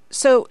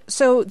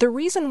the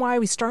reason why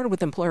we started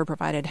with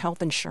employer-provided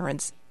health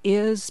insurance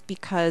is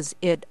because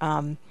it's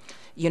a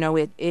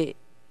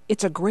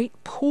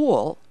great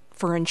pool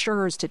for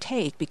insurers to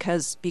take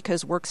because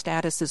work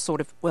status is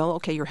sort of, well,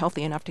 okay, you're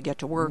healthy enough to get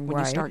to work when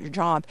you start your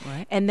job,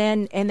 and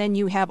then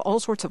you have all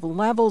sorts of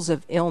levels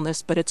of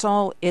illness, but it's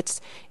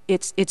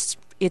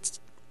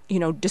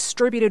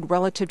distributed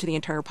relative to the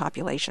entire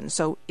population.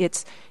 So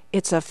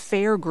it's a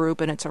fair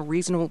group, and it's a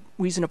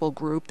reasonable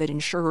group that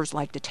insurers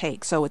like to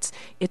take. So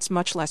it's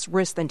much less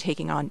risk than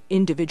taking on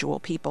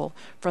individual people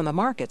from the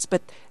markets.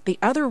 But the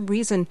other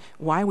reason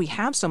why we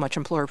have so much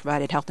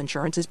employer-provided health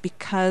insurance is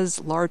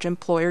because large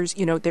employers,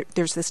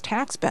 there's this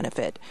tax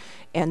benefit,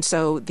 and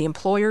so the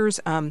employers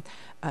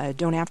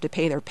don't have to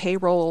pay their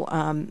payroll,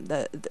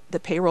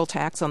 the payroll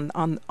tax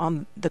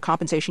on the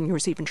compensation you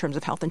receive in terms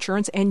of health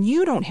insurance, and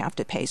you don't have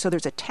to pay. So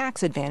there's a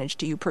tax advantage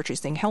to you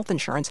purchasing health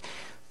insurance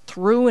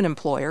through an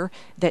employer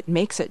that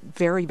makes it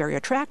very, very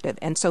attractive.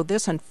 And so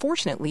this,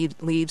 unfortunately,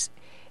 leaves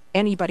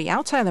anybody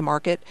outside the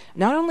market.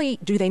 Not only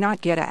do they not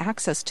get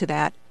access to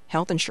that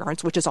health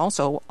insurance, which is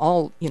also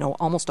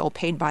almost all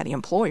paid by the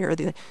employer.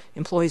 The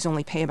employees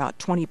only pay about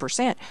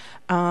 20%,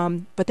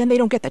 but then they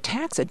don't get the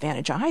tax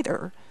advantage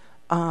either.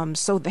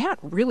 So that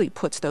really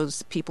puts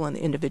those people in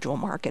the individual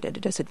market at a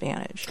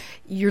disadvantage.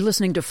 You're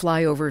listening to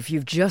Flyover. If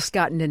you've just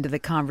gotten into the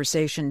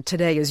conversation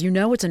today, as you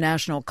know, it's a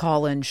national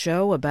call-in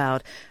show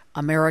about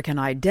American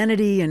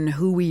identity and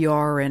who we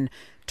are in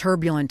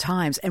turbulent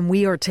times. And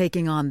we are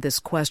taking on this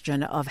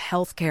question of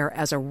healthcare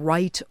as a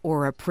right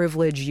or a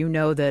privilege. You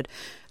know that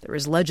there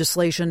is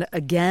legislation,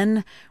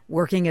 again,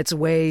 working its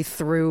way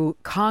through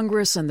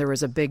Congress, and there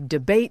is a big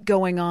debate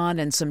going on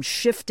and some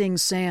shifting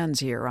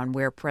sands here on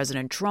where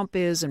President Trump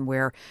is and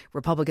where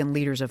Republican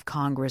leaders of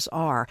Congress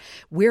are.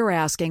 We're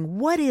asking,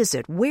 what is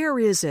it? Where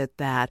is it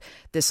that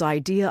this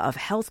idea of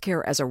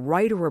healthcare as a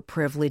right or a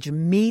privilege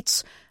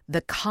meets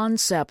the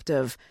concept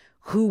of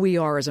who we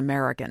are as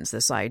Americans,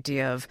 this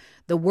idea of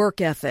the work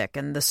ethic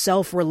and the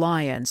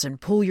self-reliance and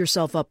pull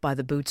yourself up by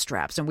the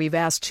bootstraps? And we've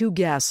asked two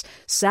guests,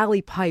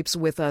 Sally Pipes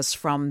with us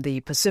from the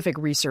Pacific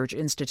Research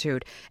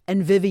Institute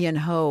and Vivian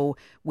Ho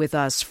with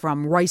us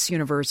from Rice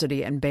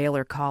University and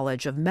Baylor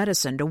College of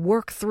Medicine, to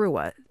work through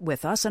it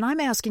with us. And I'm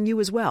asking you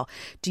as well,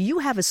 do you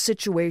have a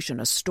situation,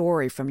 a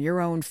story from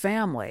your own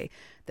family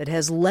that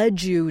has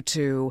led you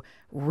to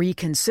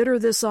reconsider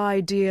this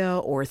idea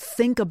or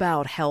think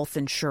about health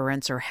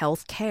insurance or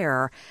health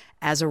care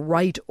as a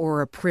right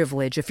or a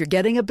privilege? If you're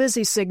getting a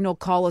busy signal,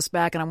 call us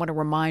back. And I want to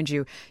remind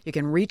you, you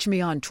can reach me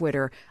on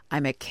Twitter.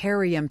 I'm at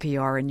Carrie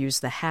NPR and use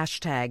the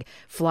hashtag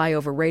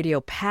Flyover Radio.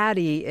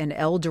 Patty in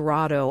El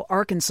Dorado,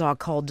 Arkansas,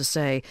 called to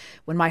say,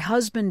 when my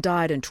husband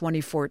died in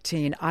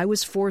 2014, I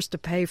was forced to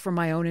pay for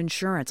my own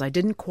insurance. I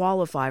didn't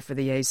qualify for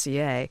the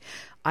ACA.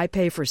 I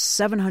pay for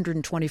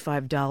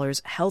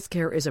 $725.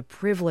 Healthcare is a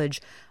privilege.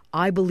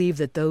 I believe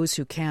that those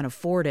who can't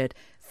afford it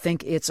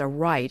think it's a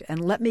right.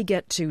 And let me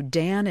get to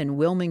Dan in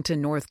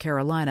Wilmington, North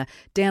Carolina.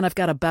 Dan, I've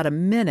got about a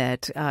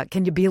minute.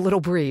 Can you be a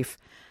little brief?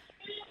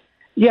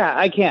 Yeah,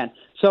 I can.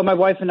 So my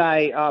wife and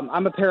I,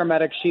 I'm a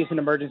paramedic. She's an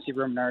emergency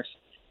room nurse.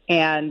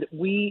 And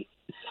we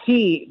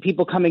see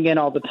people coming in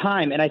all the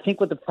time. And I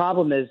think what the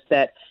problem is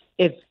that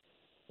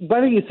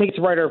whether you think it's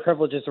a right or a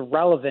privilege is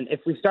irrelevant. If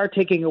we start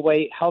taking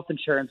away health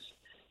insurance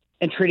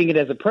and treating it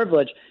as a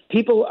privilege,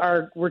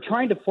 we're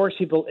trying to force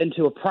people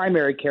into a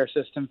primary care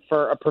system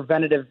for a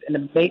preventative and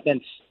a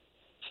maintenance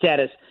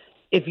status.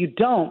 If you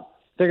don't,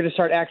 they're going to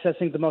start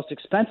accessing the most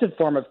expensive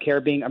form of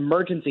care, being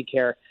emergency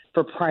care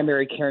for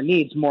primary care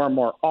needs more and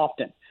more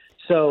often.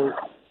 So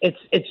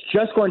it's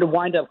just going to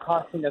wind up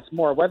costing us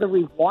more. Whether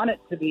we want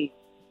it to be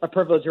a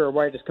privilege or a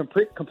right is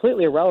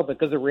completely irrelevant,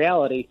 because the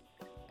reality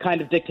kind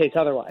of dictates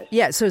otherwise.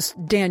 Yeah, so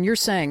Dan, you're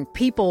saying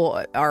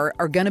people are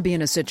going to be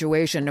in a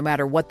situation, no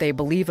matter what they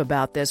believe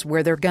about this,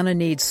 where they're going to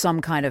need some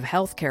kind of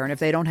health care. And if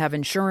they don't have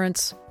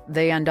insurance,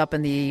 they end up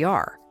in the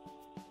ER.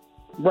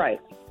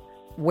 Right.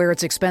 Where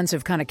it's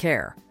expensive kind of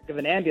care. Of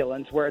an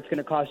ambulance where it's going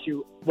to cost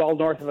you well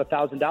north of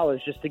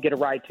 $1,000 just to get a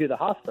ride to the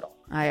hospital.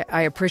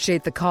 I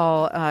appreciate the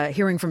call.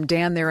 Hearing from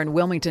Dan there in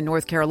Wilmington,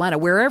 North Carolina.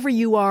 Wherever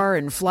you are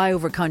in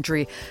flyover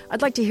country,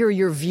 I'd like to hear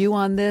your view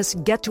on this.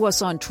 Get to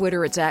us on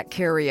Twitter. It's at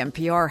Carrie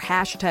NPR,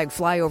 hashtag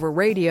Flyover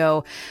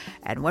Radio.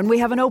 And when we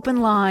have an open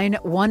line,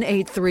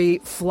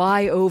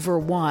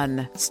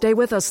 1-833-FLYOVER1. Stay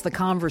with us. The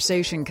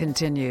conversation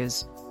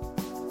continues.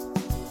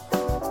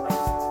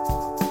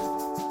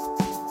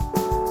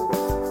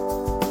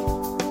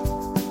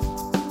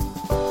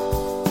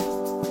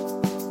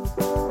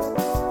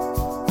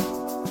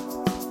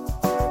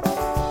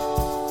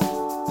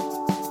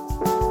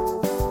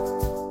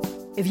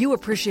 If you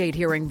appreciate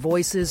hearing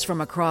voices from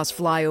across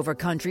flyover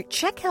country,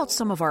 check out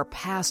some of our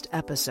past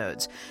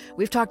episodes.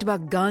 We've talked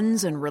about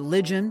guns and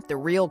religion, the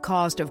real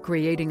cost of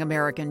creating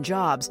American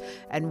jobs,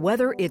 and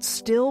whether it's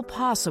still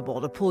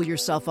possible to pull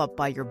yourself up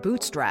by your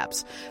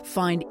bootstraps.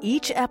 Find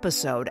each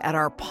episode at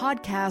our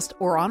podcast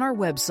or on our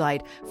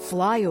website,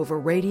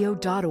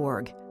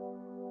 flyoverradio.org.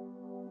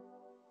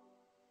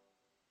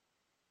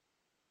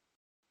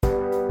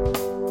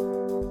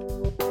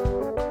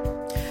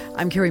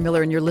 I'm Carrie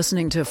Miller, and you're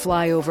listening to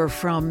Flyover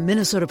from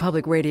Minnesota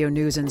Public Radio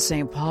News in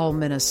St. Paul,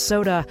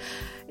 Minnesota.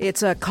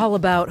 It's a call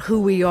about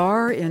who we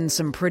are in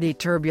some pretty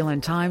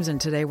turbulent times,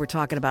 and today we're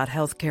talking about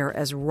healthcare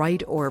as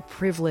right or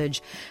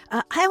privilege.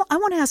 I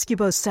want to ask you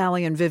both,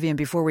 Sally and Vivian,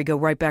 before we go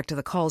right back to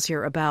the calls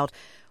here, about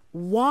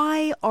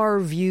why our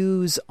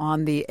views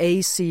on the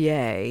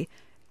ACA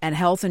and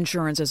health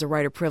insurance as a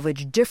right or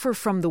privilege differ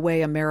from the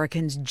way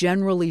Americans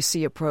generally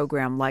see a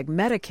program like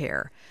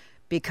Medicare.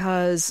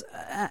 Because,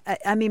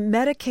 I mean,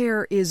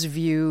 Medicare is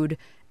viewed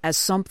as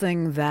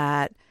something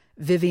that,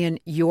 Vivian,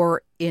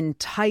 you're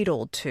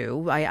entitled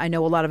to. I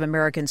know a lot of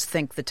Americans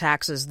think the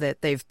taxes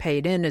that they've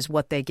paid in is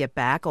what they get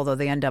back, although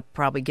they end up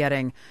probably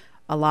getting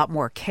a lot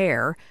more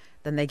care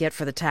than they get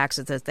for the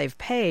taxes that they've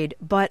paid.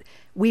 But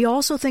we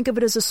also think of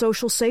it as a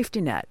social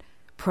safety net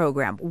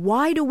program.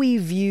 Why do we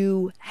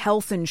view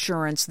health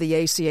insurance,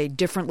 the ACA,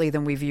 differently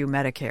than we view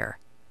Medicare?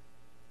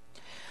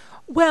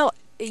 Well,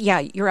 yeah,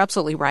 you're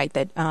absolutely right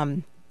that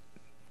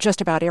just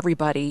about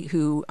everybody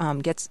who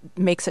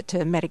makes it to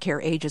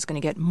Medicare age is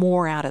going to get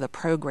more out of the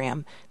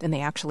program than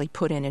they actually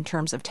put in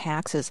terms of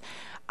taxes.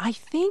 I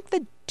think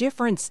the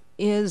difference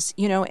is,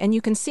 and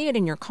you can see it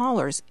in your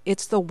callers,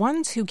 it's the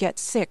ones who get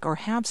sick or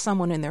have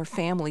someone in their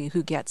family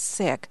who gets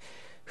sick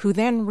who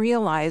then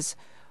realize,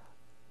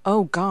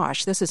 oh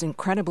gosh, this is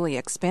incredibly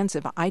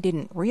expensive. I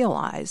didn't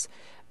realize.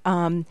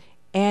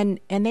 And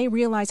they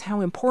realize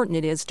how important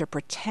it is to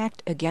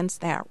protect against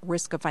that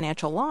risk of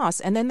financial loss.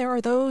 And then there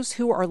are those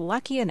who are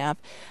lucky enough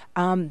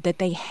that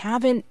they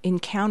haven't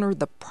encountered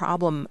the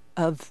problem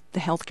of the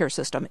healthcare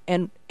system.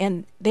 And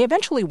they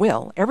eventually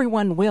will.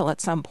 Everyone will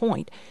at some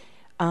point.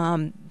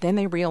 Then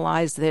they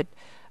realize that,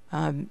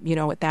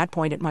 at that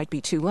point it might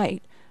be too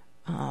late.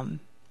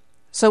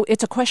 So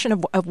it's a question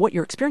of what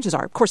your experiences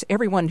are. Of course,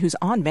 everyone who's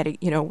on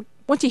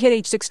once you hit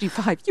age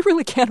 65, you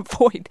really can't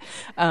avoid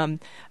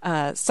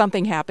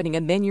something happening,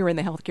 and then you're in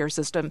the healthcare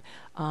system,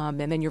 and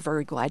then you're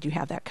very glad you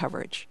have that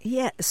coverage.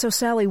 Yeah. So,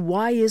 Sally,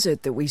 why is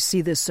it that we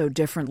see this so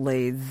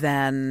differently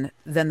than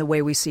the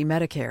way we see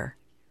Medicare?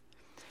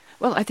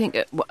 Well, I think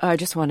I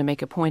just want to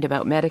make a point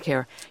about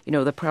Medicare.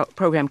 The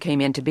program came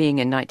into being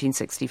in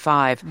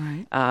 1965.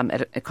 Right.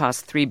 It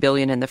cost $3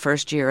 billion in the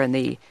first year, and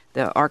the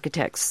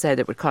architects said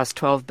it would cost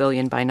 $12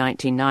 billion by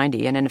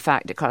 1990, and in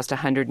fact, it cost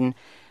 $110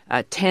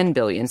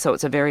 billion. So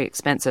it's a very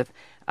expensive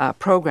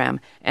program.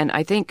 And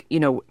I think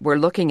we're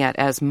looking at,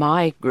 as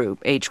my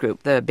age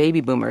group, the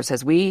baby boomers,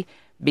 as we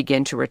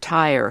begin to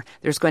retire,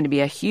 there's going to be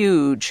a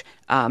huge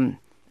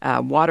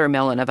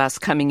watermelon of us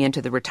coming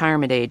into the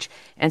retirement age.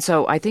 And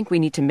so I think we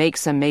need to make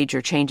some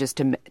major changes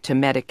to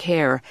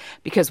Medicare,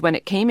 because when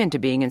it came into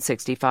being in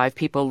 65,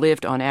 people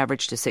lived on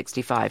average to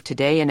 65.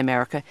 Today in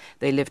America,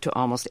 they live to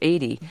almost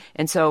 80.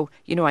 And so,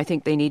 I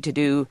think they need to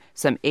do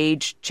some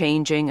age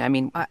changing. I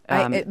mean,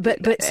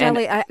 but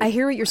Sally, I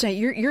hear what you're saying.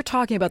 You're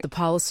talking about the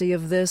policy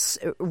of this.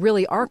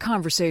 Really, our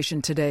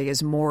conversation today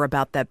is more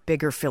about that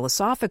bigger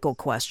philosophical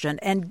question.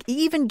 And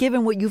even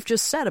given what you've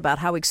just said about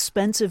how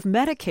expensive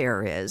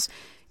Medicare is,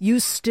 you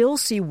still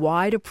see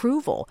wide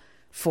approval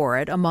for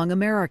it among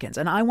Americans.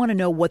 And I want to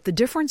know what the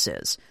difference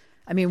is.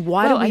 I mean,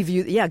 why do we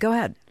view... Yeah, go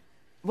ahead.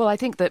 Well, I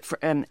think that,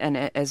 and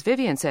as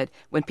Vivian said,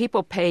 when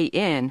people pay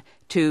in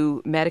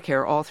to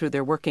Medicare all through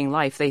their working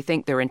life, they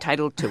think they're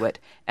entitled to it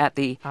at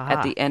the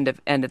end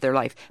of their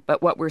life.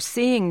 But what we're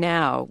seeing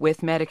now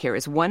with Medicare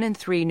is 1 in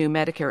 3 new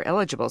Medicare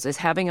eligibles is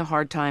having a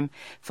hard time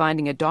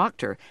finding a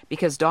doctor,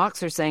 because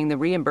docs are saying the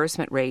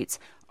reimbursement rates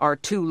are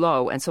too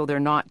low, and so they're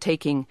not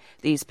taking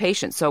these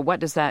patients. So what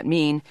does that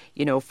mean,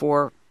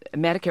 for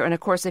Medicare? And of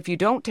course, if you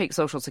don't take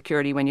Social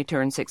Security when you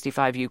turn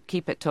 65, you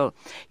keep it till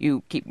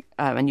you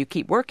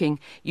keep working,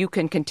 you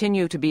can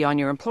continue to be on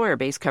your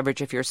employer-based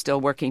coverage if you're still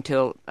working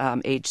till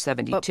age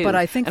 72. But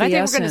I think we're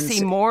going to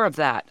see more of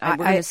that. We're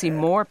going to see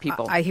more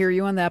people. I hear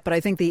you on that, but I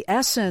think the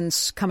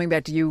essence, coming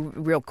back to you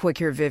real quick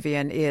here,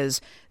 Vivian, is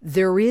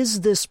there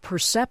is this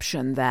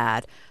perception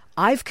that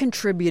I've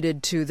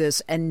contributed to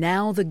this, and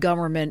now the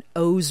government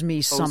owes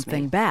me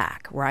something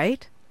back,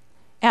 right?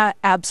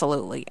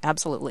 Absolutely.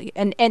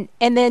 And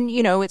then,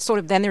 it's sort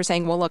of, then they're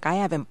saying, well, look, I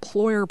have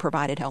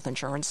employer-provided health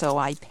insurance, so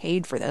I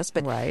paid for this.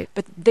 But right.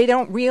 But they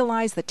don't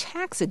realize the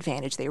tax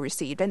advantage they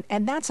received,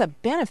 and that's a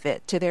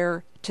benefit to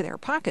their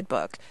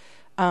pocketbook.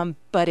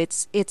 But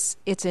it's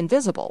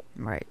invisible.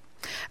 Right.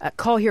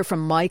 Call here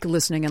from Mike,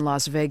 listening in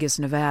Las Vegas,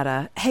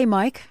 Nevada. Hey,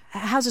 Mike,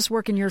 how's this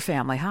work in your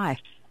family? Hi.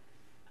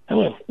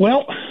 Hello.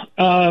 Well,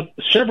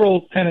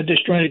 several kind of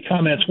disjointed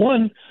comments.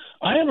 One,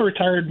 I am a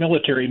retired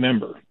military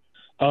member.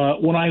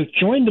 When I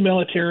joined the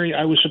military,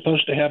 I was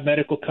supposed to have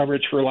medical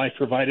coverage for life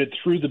provided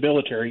through the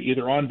military,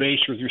 either on base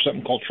or through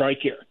something called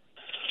TRICARE.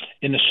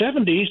 In the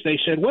 70s, they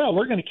said, well,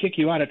 we're going to kick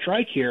you out of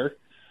TRICARE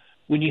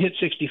when you hit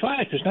 65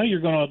 because now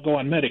you're going to go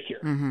on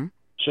Medicare. Mm-hmm.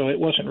 So it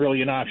wasn't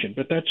really an option,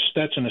 but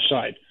that's an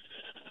aside.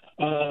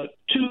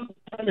 Two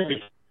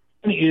primary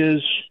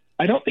is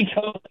I don't think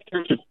health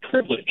care is a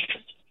privilege.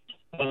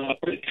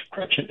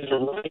 Correction is a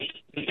right,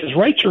 because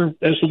rights are,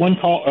 as the one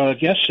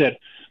guest said,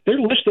 they're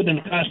listed in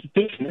the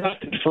Constitution. They're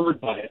not conferred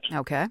by it.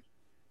 Okay.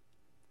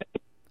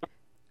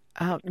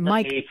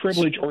 Mike, a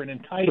privilege or an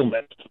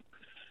entitlement.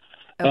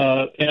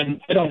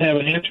 And I don't have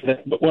an answer to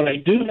that. But what I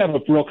do have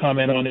a real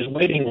comment on is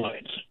waiting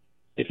lines.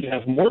 If you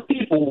have more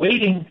people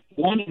waiting,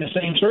 wanting the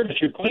same service,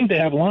 you're going to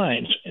have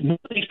lines. And none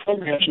of these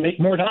programs make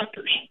more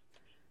doctors.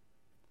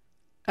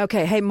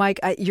 Okay. Hey, Mike,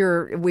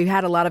 we've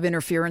had a lot of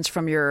interference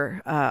from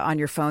your on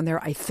your phone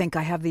there. I think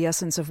I have the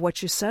essence of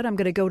what you said. I'm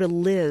going to go to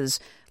Liz,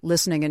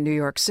 listening in New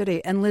York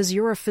City. And Liz,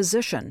 you're a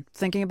physician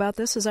thinking about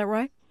this. Is that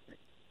right?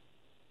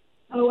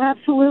 Oh,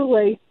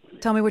 absolutely.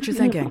 Tell me what you're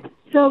thinking.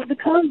 So the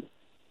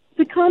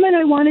comment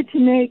I wanted to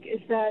make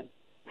is that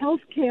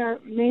health care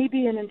may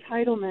be an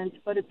entitlement,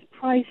 but it's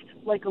priced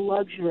like a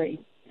luxury.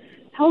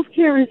 Health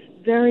care is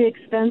very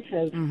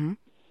expensive. Mm-hmm.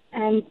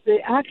 And the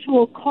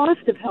actual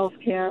cost of health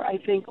care, I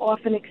think,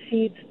 often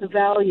exceeds the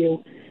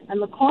value.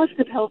 And the cost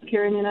of health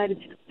care in the United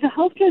States, so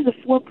health care is a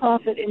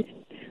for-profit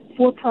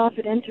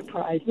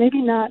enterprise, maybe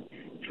not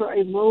for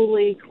a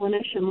lowly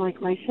clinician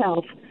like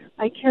myself.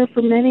 I care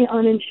for many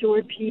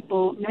uninsured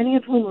people, many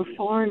of whom are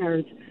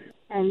foreigners,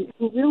 and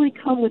who really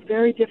come with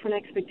very different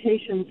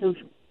expectations of,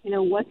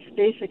 what's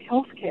basic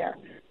health care.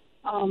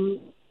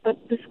 But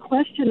this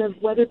question of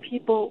whether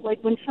people,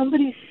 like when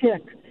somebody's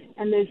sick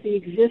and there's the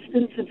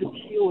existence of a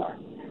cure,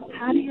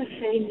 how do you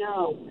say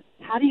no?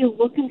 How do you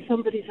look in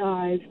somebody's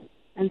eyes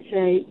and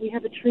say, we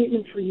have a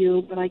treatment for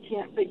you,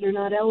 but you're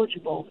not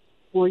eligible,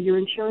 or your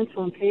insurance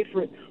won't pay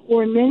for it?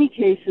 Or in many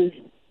cases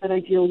that I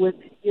deal with,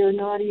 you're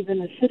not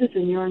even a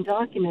citizen, you're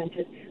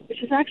undocumented,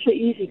 which is actually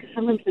easy because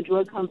sometimes the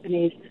drug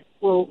companies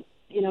will,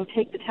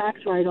 take the tax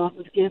write-off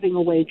of giving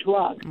away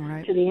drugs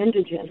to the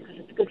indigent because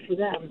it's good for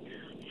them.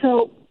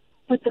 So,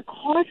 but the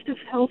cost of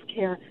health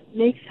care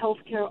makes health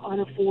care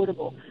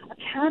unaffordable. A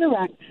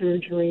cataract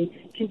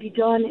surgery can be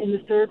done in the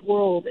third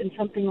world in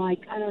something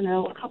like,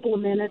 a couple of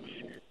minutes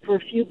for a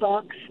few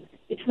bucks.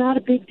 It's not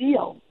a big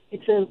deal.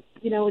 It's a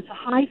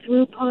high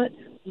throughput,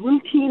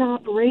 routine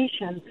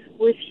operation,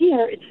 whereas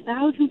here it's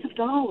thousands of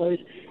dollars.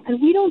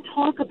 And we don't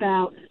talk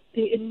about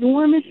the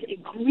enormous,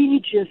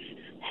 egregious,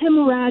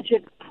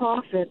 hemorrhagic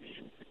profits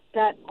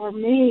that are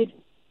made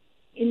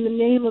in the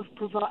name of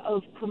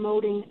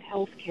promoting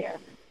health care.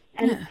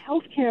 And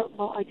health care,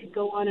 well, I could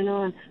go on and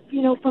on.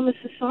 From a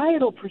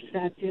societal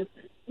perspective,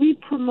 we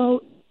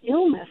promote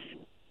illness.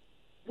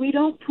 We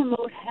don't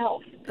promote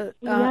health. We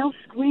now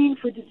screen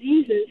for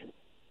diseases,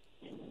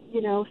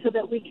 so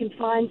that we can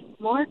find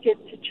market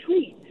to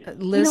treat.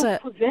 Liz, we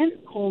don't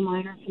prevent coal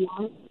miners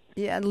young.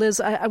 Yeah, Liz,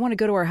 I want to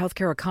go to our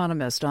healthcare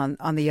economist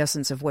on the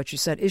essence of what you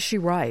said. Is she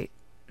right,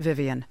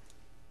 Vivian?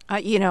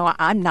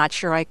 I'm not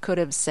sure I could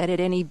have said it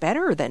any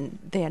better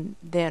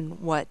than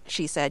what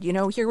she said.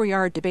 Here we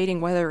are debating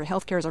whether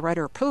healthcare is a right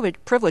or a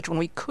privilege when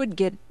we could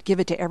give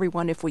it to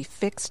everyone if we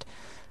fixed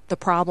the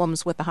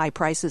problems with the high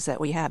prices that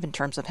we have in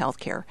terms of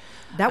healthcare.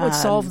 That would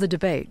solve the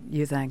debate,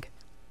 you think?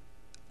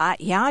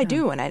 I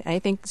do. And I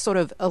think sort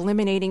of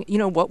eliminating,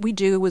 what we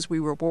do is we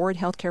reward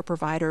healthcare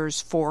providers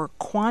for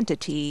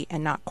quantity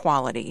and not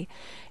quality.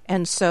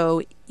 And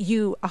so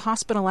a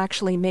hospital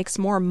actually makes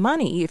more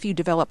money if you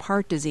develop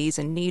heart disease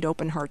and need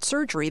open heart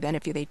surgery than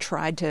if they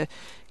tried to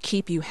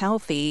keep you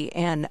healthy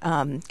and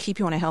keep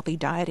you on a healthy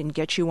diet and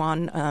get you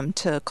on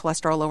to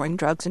cholesterol-lowering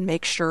drugs and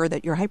make sure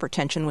that your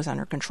hypertension was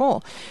under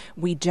control.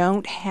 We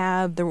don't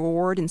have the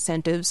reward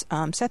incentives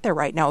set there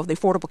right now. The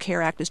Affordable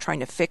Care Act is trying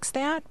to fix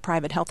that.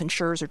 Private health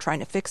insurers are trying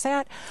to fix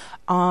that.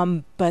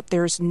 But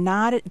there's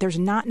not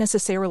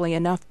necessarily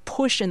enough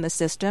push in the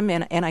system,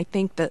 and I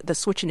think that the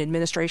switch in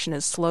administration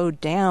has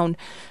slowed down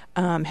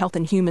Health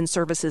and Human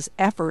Services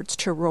efforts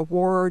to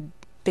reward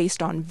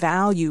based on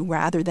value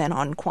rather than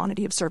on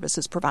quantity of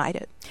services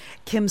provided.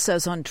 Kim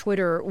says on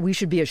Twitter, we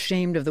should be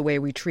ashamed of the way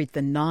we treat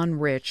the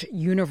non-rich.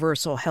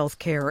 Universal health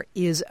care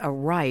is a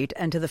right.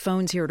 And to the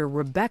phones here to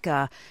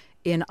Rebecca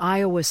in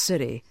Iowa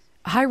City.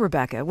 Hi,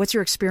 Rebecca. What's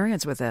your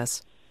experience with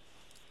this?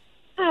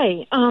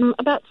 Hi.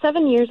 About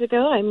 7 years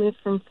ago, I moved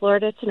from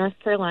Florida to North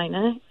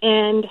Carolina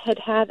and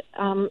had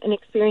an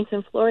experience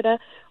in Florida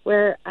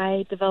where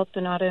I developed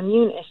an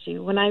autoimmune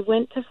issue. When I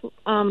went to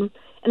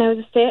and I was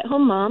a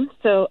stay-at-home mom,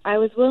 so I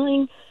was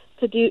willing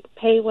to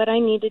pay what I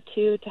needed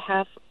to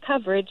have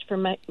coverage for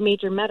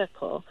major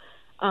medical,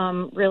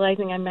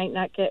 realizing I might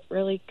not get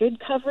really good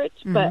coverage,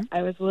 but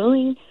I was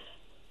willing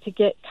to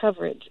get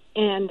coverage.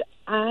 And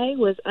I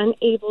was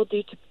unable,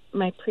 due to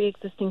my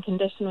pre-existing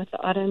condition with the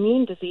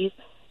autoimmune disease,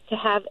 to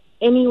have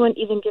anyone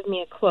even give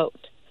me a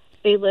quote.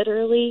 They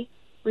literally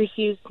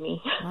refused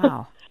me.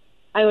 Wow.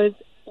 I was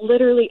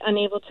literally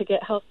unable to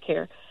get health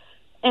care.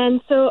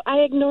 And so I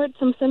ignored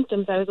some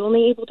symptoms. I was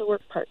only able to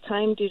work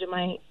part-time due to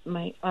my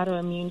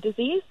autoimmune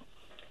disease,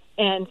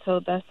 and so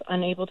thus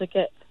unable to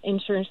get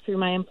insurance through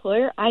my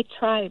employer. I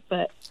tried,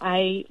 but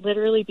I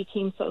literally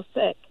became so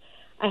sick,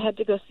 I had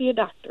to go see a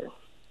doctor.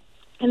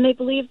 And they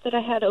believed that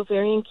I had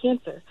ovarian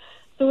cancer.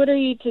 So what are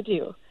you to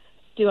do?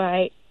 Do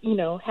I,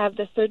 have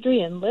the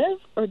surgery and live,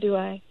 or do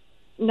I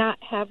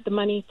not have the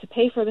money to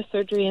pay for the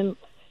surgery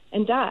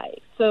and die?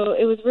 So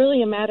it was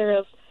really a matter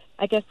of,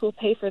 I guess we'll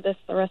pay for this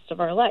the rest of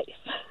our life.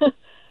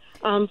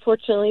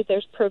 Fortunately,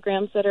 there's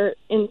programs that are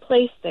in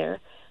place there.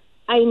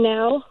 I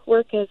now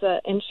work as an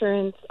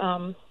insurance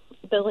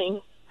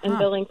billing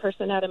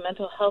person at a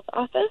mental health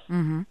office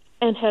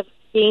and have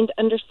gained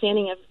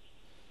understanding of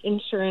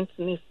insurance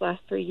in these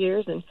last 3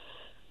 years and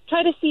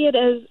try to see it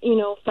as,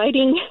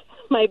 fighting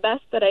my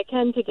best that I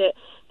can to get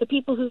the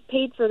people who've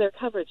paid for their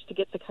coverage to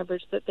get the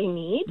coverage that they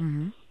need.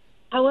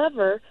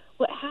 However,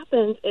 what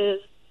happens is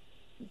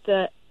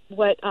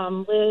what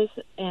Liz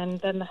and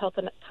then the health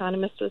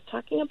economist was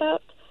talking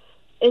about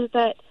is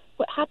that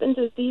what happens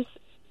is these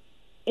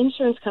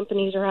insurance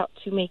companies are out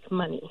to make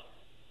money.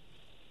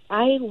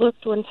 I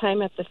looked one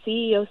time at the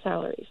CEO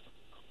salaries,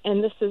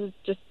 and this is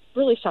just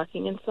really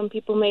shocking, and some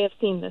people may have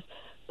seen this,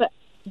 but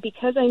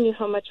because I knew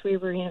how much we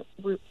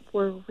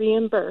were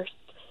reimbursed,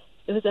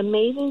 it was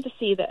amazing to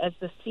see that as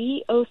the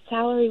CEO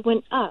salary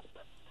went up,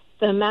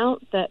 the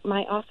amount that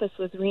my office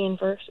was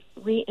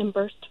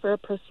reimbursed for a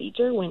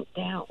procedure went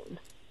down.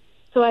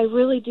 So I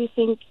really do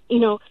think,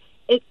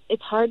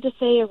 it's hard to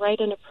say a right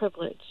and a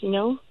privilege,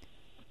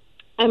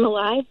 I'm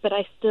alive, but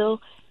I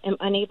still am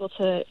unable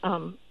to.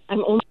 I'm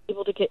only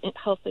able to get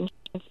health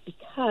insurance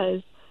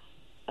because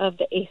of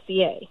the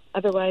ACA.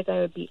 Otherwise, I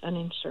would be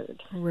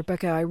uninsured.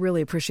 Rebecca, I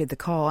really appreciate the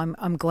call.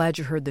 I'm glad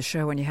you heard the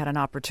show and you had an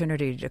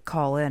opportunity to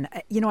call in.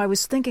 You know, I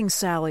was thinking,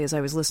 Sally, as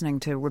I was listening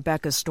to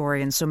Rebecca's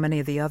story and so many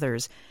of the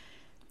others,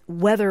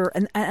 whether,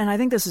 and I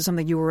think this is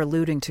something you were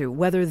alluding to,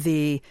 whether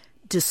the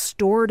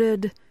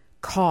distorted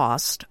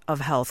cost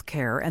of health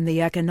care and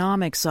the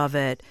economics of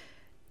it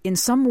in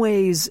some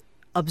ways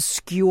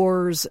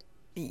obscures,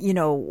 you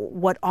know,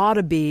 what ought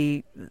to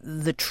be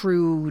the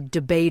true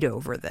debate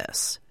over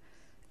this.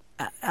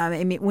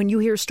 I mean, when you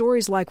hear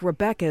stories like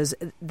Rebecca's,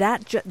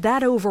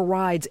 that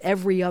overrides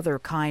every other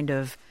kind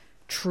of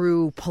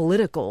true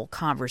political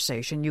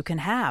conversation you can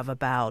have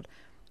about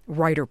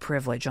right or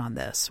privilege on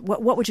this.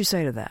 What would you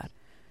say to that?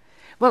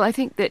 Well, I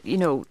think that,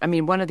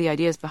 one of the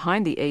ideas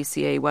behind the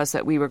ACA was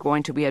that we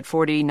had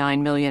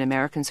 49 million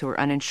Americans who were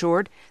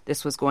uninsured.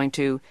 This was going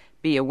to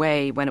be a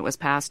way, when it was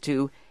passed,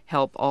 to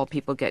help all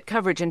people get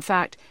coverage. In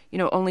fact,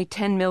 only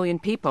 10 million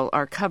people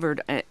are covered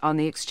on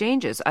the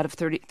exchanges out of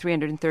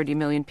 330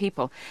 million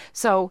people.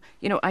 So,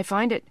 I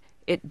find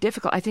it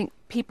difficult. I think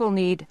people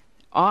need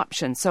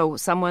options. So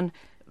someone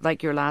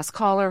like your last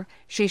caller,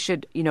 she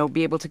should,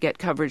 be able to get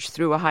coverage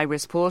through a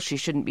high-risk pool. She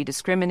shouldn't be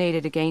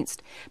discriminated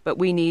against. But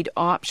we need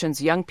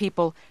options. Young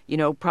people,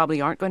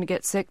 probably aren't going to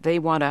get sick. They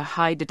want a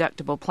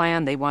high-deductible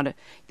plan. They want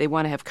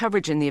to have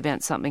coverage in the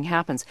event something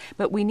happens.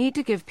 But we need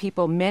to give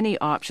people many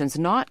options,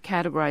 not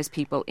categorize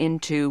people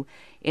into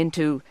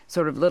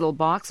sort of little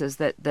boxes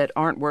that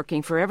aren't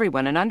working for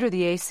everyone. And under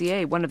the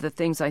ACA, one of the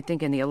things I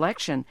think in the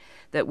election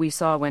that we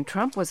saw when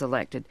Trump was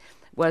elected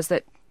was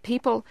that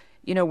people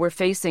we're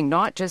facing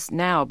not just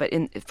now, but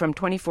from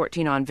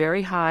 2014 on,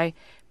 very high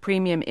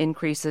premium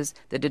increases.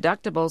 The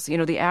deductibles,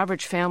 the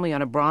average family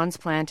on a bronze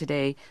plan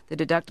today, the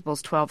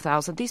deductible's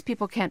 $12,000. These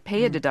people can't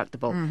pay a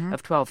deductible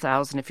of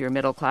 $12,000 if you're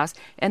middle class.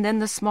 And then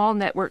the small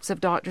networks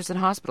of doctors and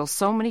hospitals.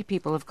 So many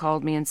people have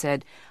called me and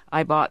said,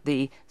 I bought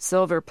the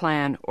silver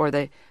plan or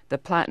the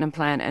platinum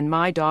plan, and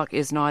my doc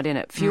is not in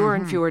it. Fewer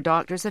and fewer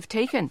doctors have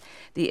taken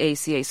the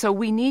ACA. So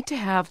we need to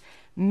have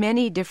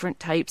many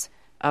different types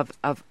of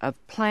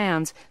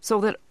plans so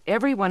that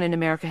everyone in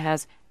America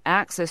has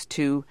access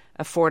to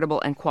affordable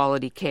and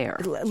quality care.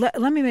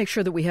 Let me make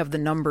sure that we have the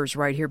numbers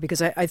right here,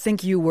 because I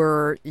think you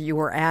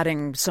were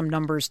adding some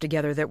numbers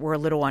together that were a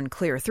little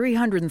unclear.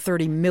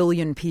 330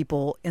 million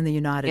people in the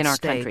United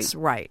States. In our country.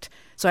 Right.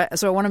 So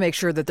I want to make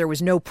sure that there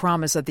was no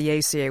promise that the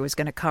ACA was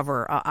going to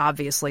cover,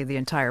 obviously, the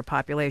entire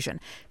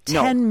population.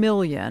 10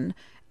 million.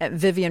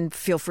 Vivian,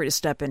 feel free to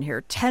step in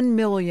here. 10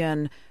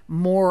 million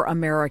more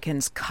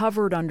Americans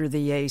covered under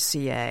the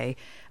ACA.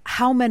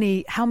 How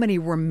many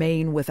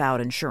remain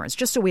without insurance?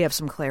 Just so we have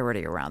some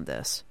clarity around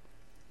this.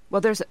 Well,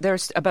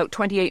 there's about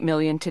 28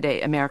 million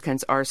today.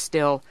 Americans are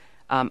still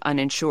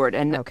uninsured,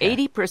 and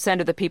 80%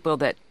 of the people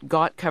that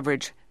got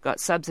coverage got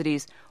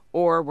subsidies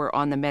or were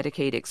on the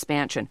Medicaid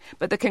expansion.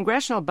 But the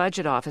Congressional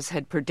Budget Office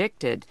had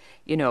predicted,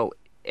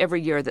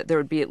 every year that there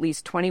would be at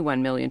least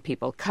 21 million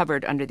people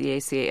covered under the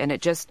ACA, and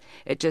it just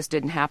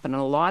didn't happen.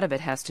 And a lot of it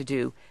has to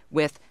do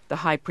with the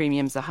high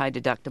premiums, the high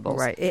deductibles,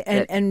 right?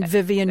 And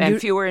Vivian, and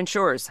fewer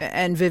insurers.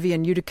 And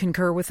Vivian, you to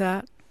concur with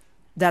that?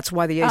 That's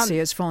why the ACA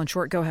has fallen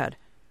short. Go ahead.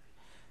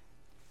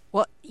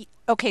 Well,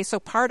 okay. So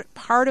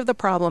part of the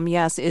problem,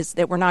 yes, is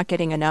that we're not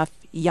getting enough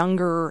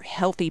younger,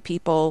 healthy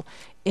people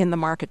in the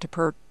market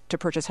to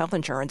purchase health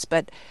insurance,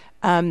 but.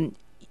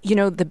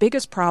 The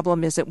biggest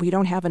problem is that we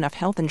don't have enough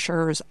health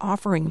insurers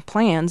offering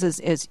plans,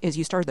 as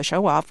you started the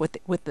show off with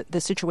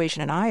the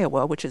situation in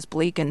Iowa, which is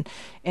bleak, and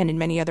in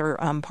many other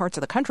parts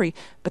of the country.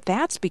 But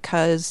that's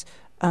because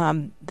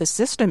the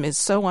system is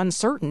so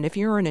uncertain. If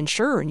you're an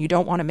insurer and you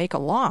don't want to make a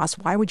loss,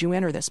 why would you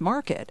enter this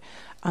market?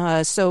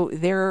 So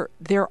there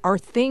are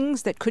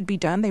things that could be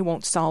done. They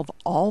won't solve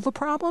all the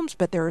problems,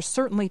 but there are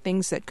certainly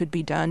things that could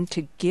be done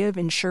to give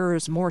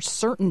insurers more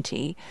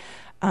certainty.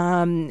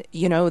 The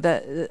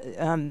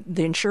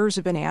insurers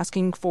have been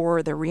asking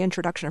for the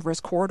reintroduction of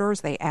risk corridors.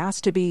 They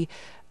asked to be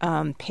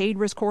paid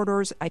risk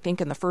corridors, I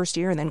think, in the first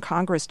year, and then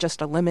Congress just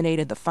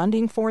eliminated the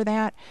funding for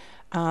that.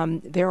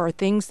 There are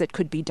things that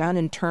could be done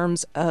in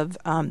terms of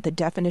the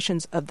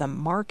definitions of the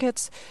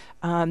markets.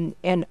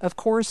 And, of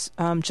course,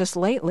 just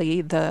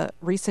lately, the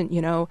recent,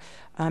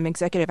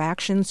 executive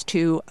actions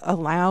to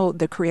allow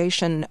the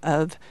creation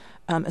of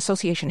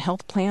association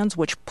health plans,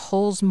 which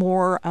pulls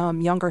more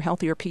younger,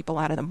 healthier people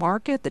out of the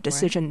market, the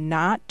decision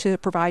not to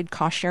provide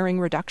cost-sharing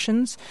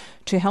reductions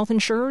to health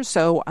insurers.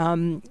 So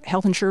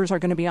health insurers are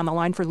going to be on the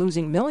line for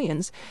losing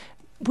millions.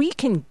 We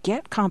can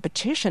get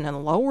competition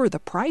and lower the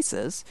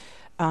prices.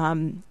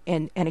 And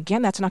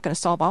again, that's not going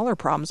to solve all our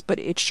problems, but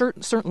it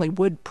certainly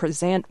would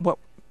prevent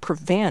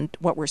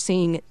what we're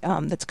seeing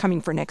that's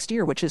coming for next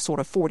year, which is sort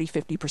of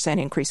 40-50%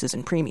 increases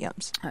in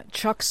premiums.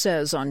 Chuck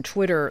says on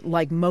Twitter,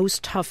 like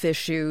most tough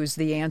issues,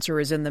 the answer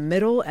is in the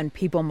middle, and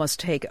people must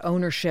take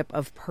ownership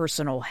of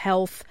personal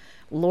health.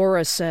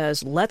 Laura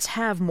says, let's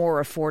have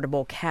more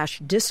affordable cash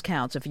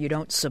discounts if you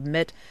don't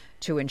submit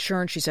to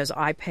insurance. She says,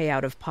 I pay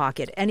out of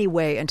pocket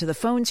anyway. And to the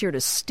phones here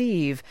to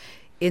Steve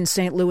in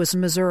St. Louis,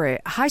 Missouri.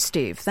 Hi,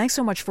 Steve. Thanks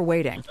so much for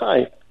waiting.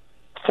 Hi.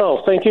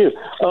 Oh, thank you.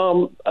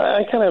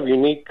 I kind of have a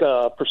unique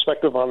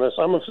perspective on this.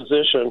 I'm a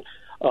physician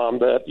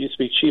that used to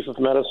be chief of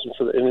medicine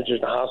for the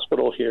indigent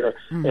hospital here,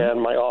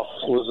 and my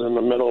office was in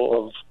the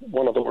middle of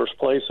one of the worst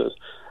places.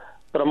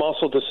 But I'm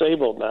also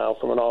disabled now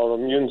from an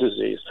autoimmune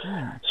disease.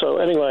 So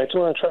anyway, I just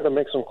want to try to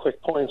make some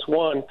quick points.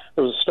 One,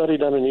 there was a study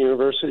done in the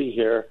university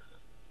here,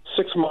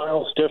 6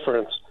 miles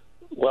difference,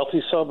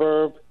 wealthy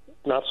suburb,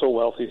 not so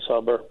wealthy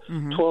suburb,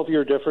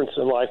 12-year difference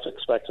in life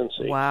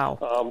expectancy.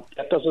 Wow.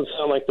 That doesn't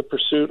sound like the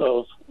pursuit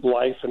of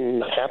life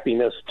and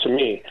happiness to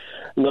me.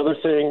 Another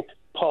thing,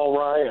 Paul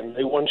Ryan,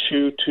 they want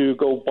you to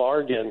go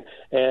bargain,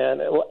 and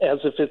as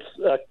if it's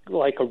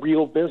like a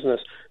real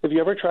business. Have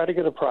you ever tried to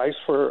get a price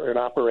for an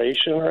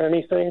operation or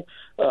anything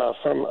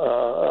from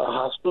a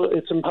hospital?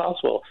 It's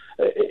impossible.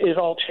 It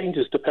all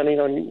changes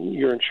depending on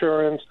your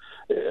insurance,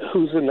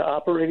 who's in the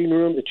operating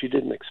room that you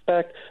didn't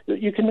expect.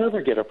 You can never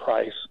get a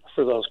price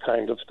for those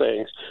kind of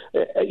things.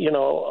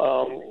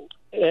 And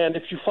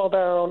if you fall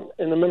down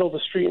in the middle of the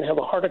street and have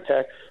a heart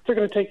attack, they're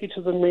going to take you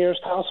to the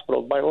nearest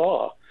hospital by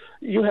law.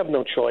 You have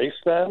no choice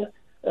then.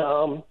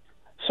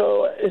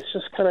 So it's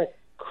just kind of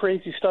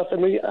crazy stuff.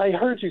 And I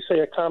heard you say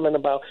a comment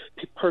about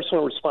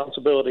personal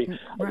responsibility.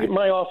 Right.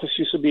 My office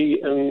used to be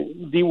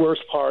in the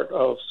worst part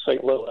of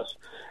St. Louis,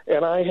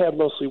 and I had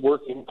mostly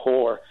working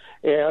poor.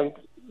 And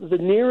the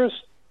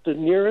nearest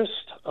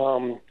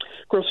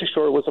grocery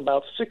store was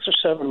about 6 or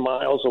 7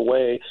 miles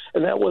away,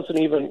 and that wasn't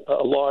even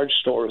a large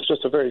store. It was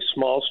just a very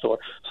small store.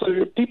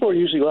 So people are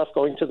usually left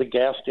going to the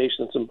gas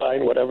stations and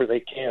buying whatever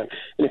they can.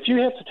 And if you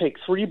have to take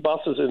 3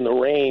 buses in the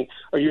rain,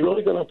 are you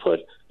really going to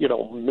put,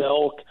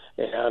 milk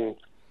and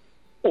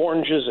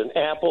oranges and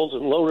apples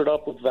and load it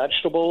up with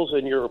vegetables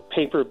in your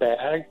paper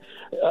bag,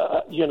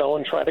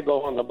 and try to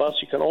go on the bus?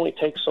 You can only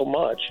take so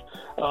much.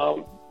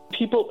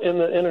 People in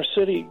the inner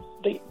city,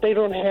 they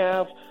don't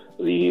have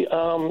they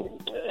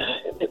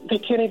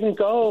can't even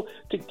go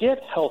to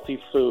get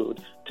healthy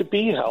food, to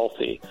be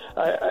healthy.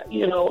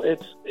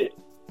 It's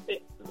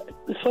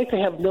like they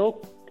have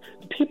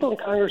people in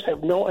Congress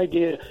have no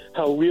idea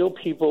how real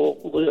people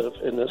live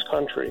in this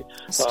country.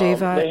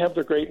 Steve, they have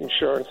their great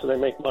insurance and they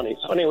make money.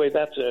 So anyway,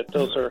 that's it.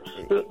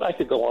 I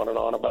could go on and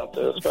on about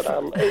this, but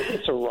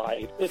it's a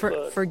right.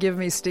 Forgive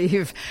me,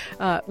 Steve.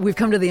 We've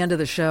come to the end of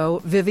the show.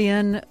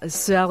 Vivian,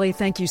 Sally,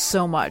 thank you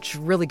so much.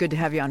 Really good to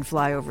have you on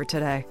Flyover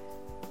today.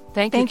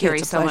 Thank you,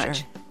 Carrie, so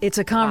much. It's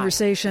a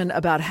conversation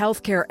about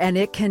healthcare, and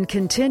it can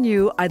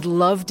continue. I'd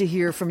love to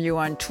hear from you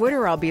on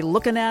Twitter. I'll be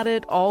looking at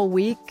it all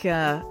week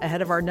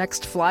ahead of our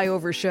next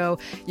Flyover show.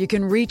 You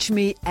can reach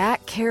me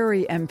at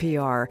Carrie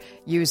MPR.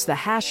 Use the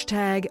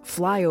hashtag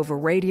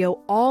FlyoverRadio.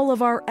 All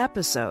of our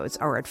episodes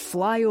are at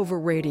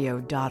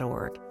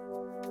flyoverradio.org.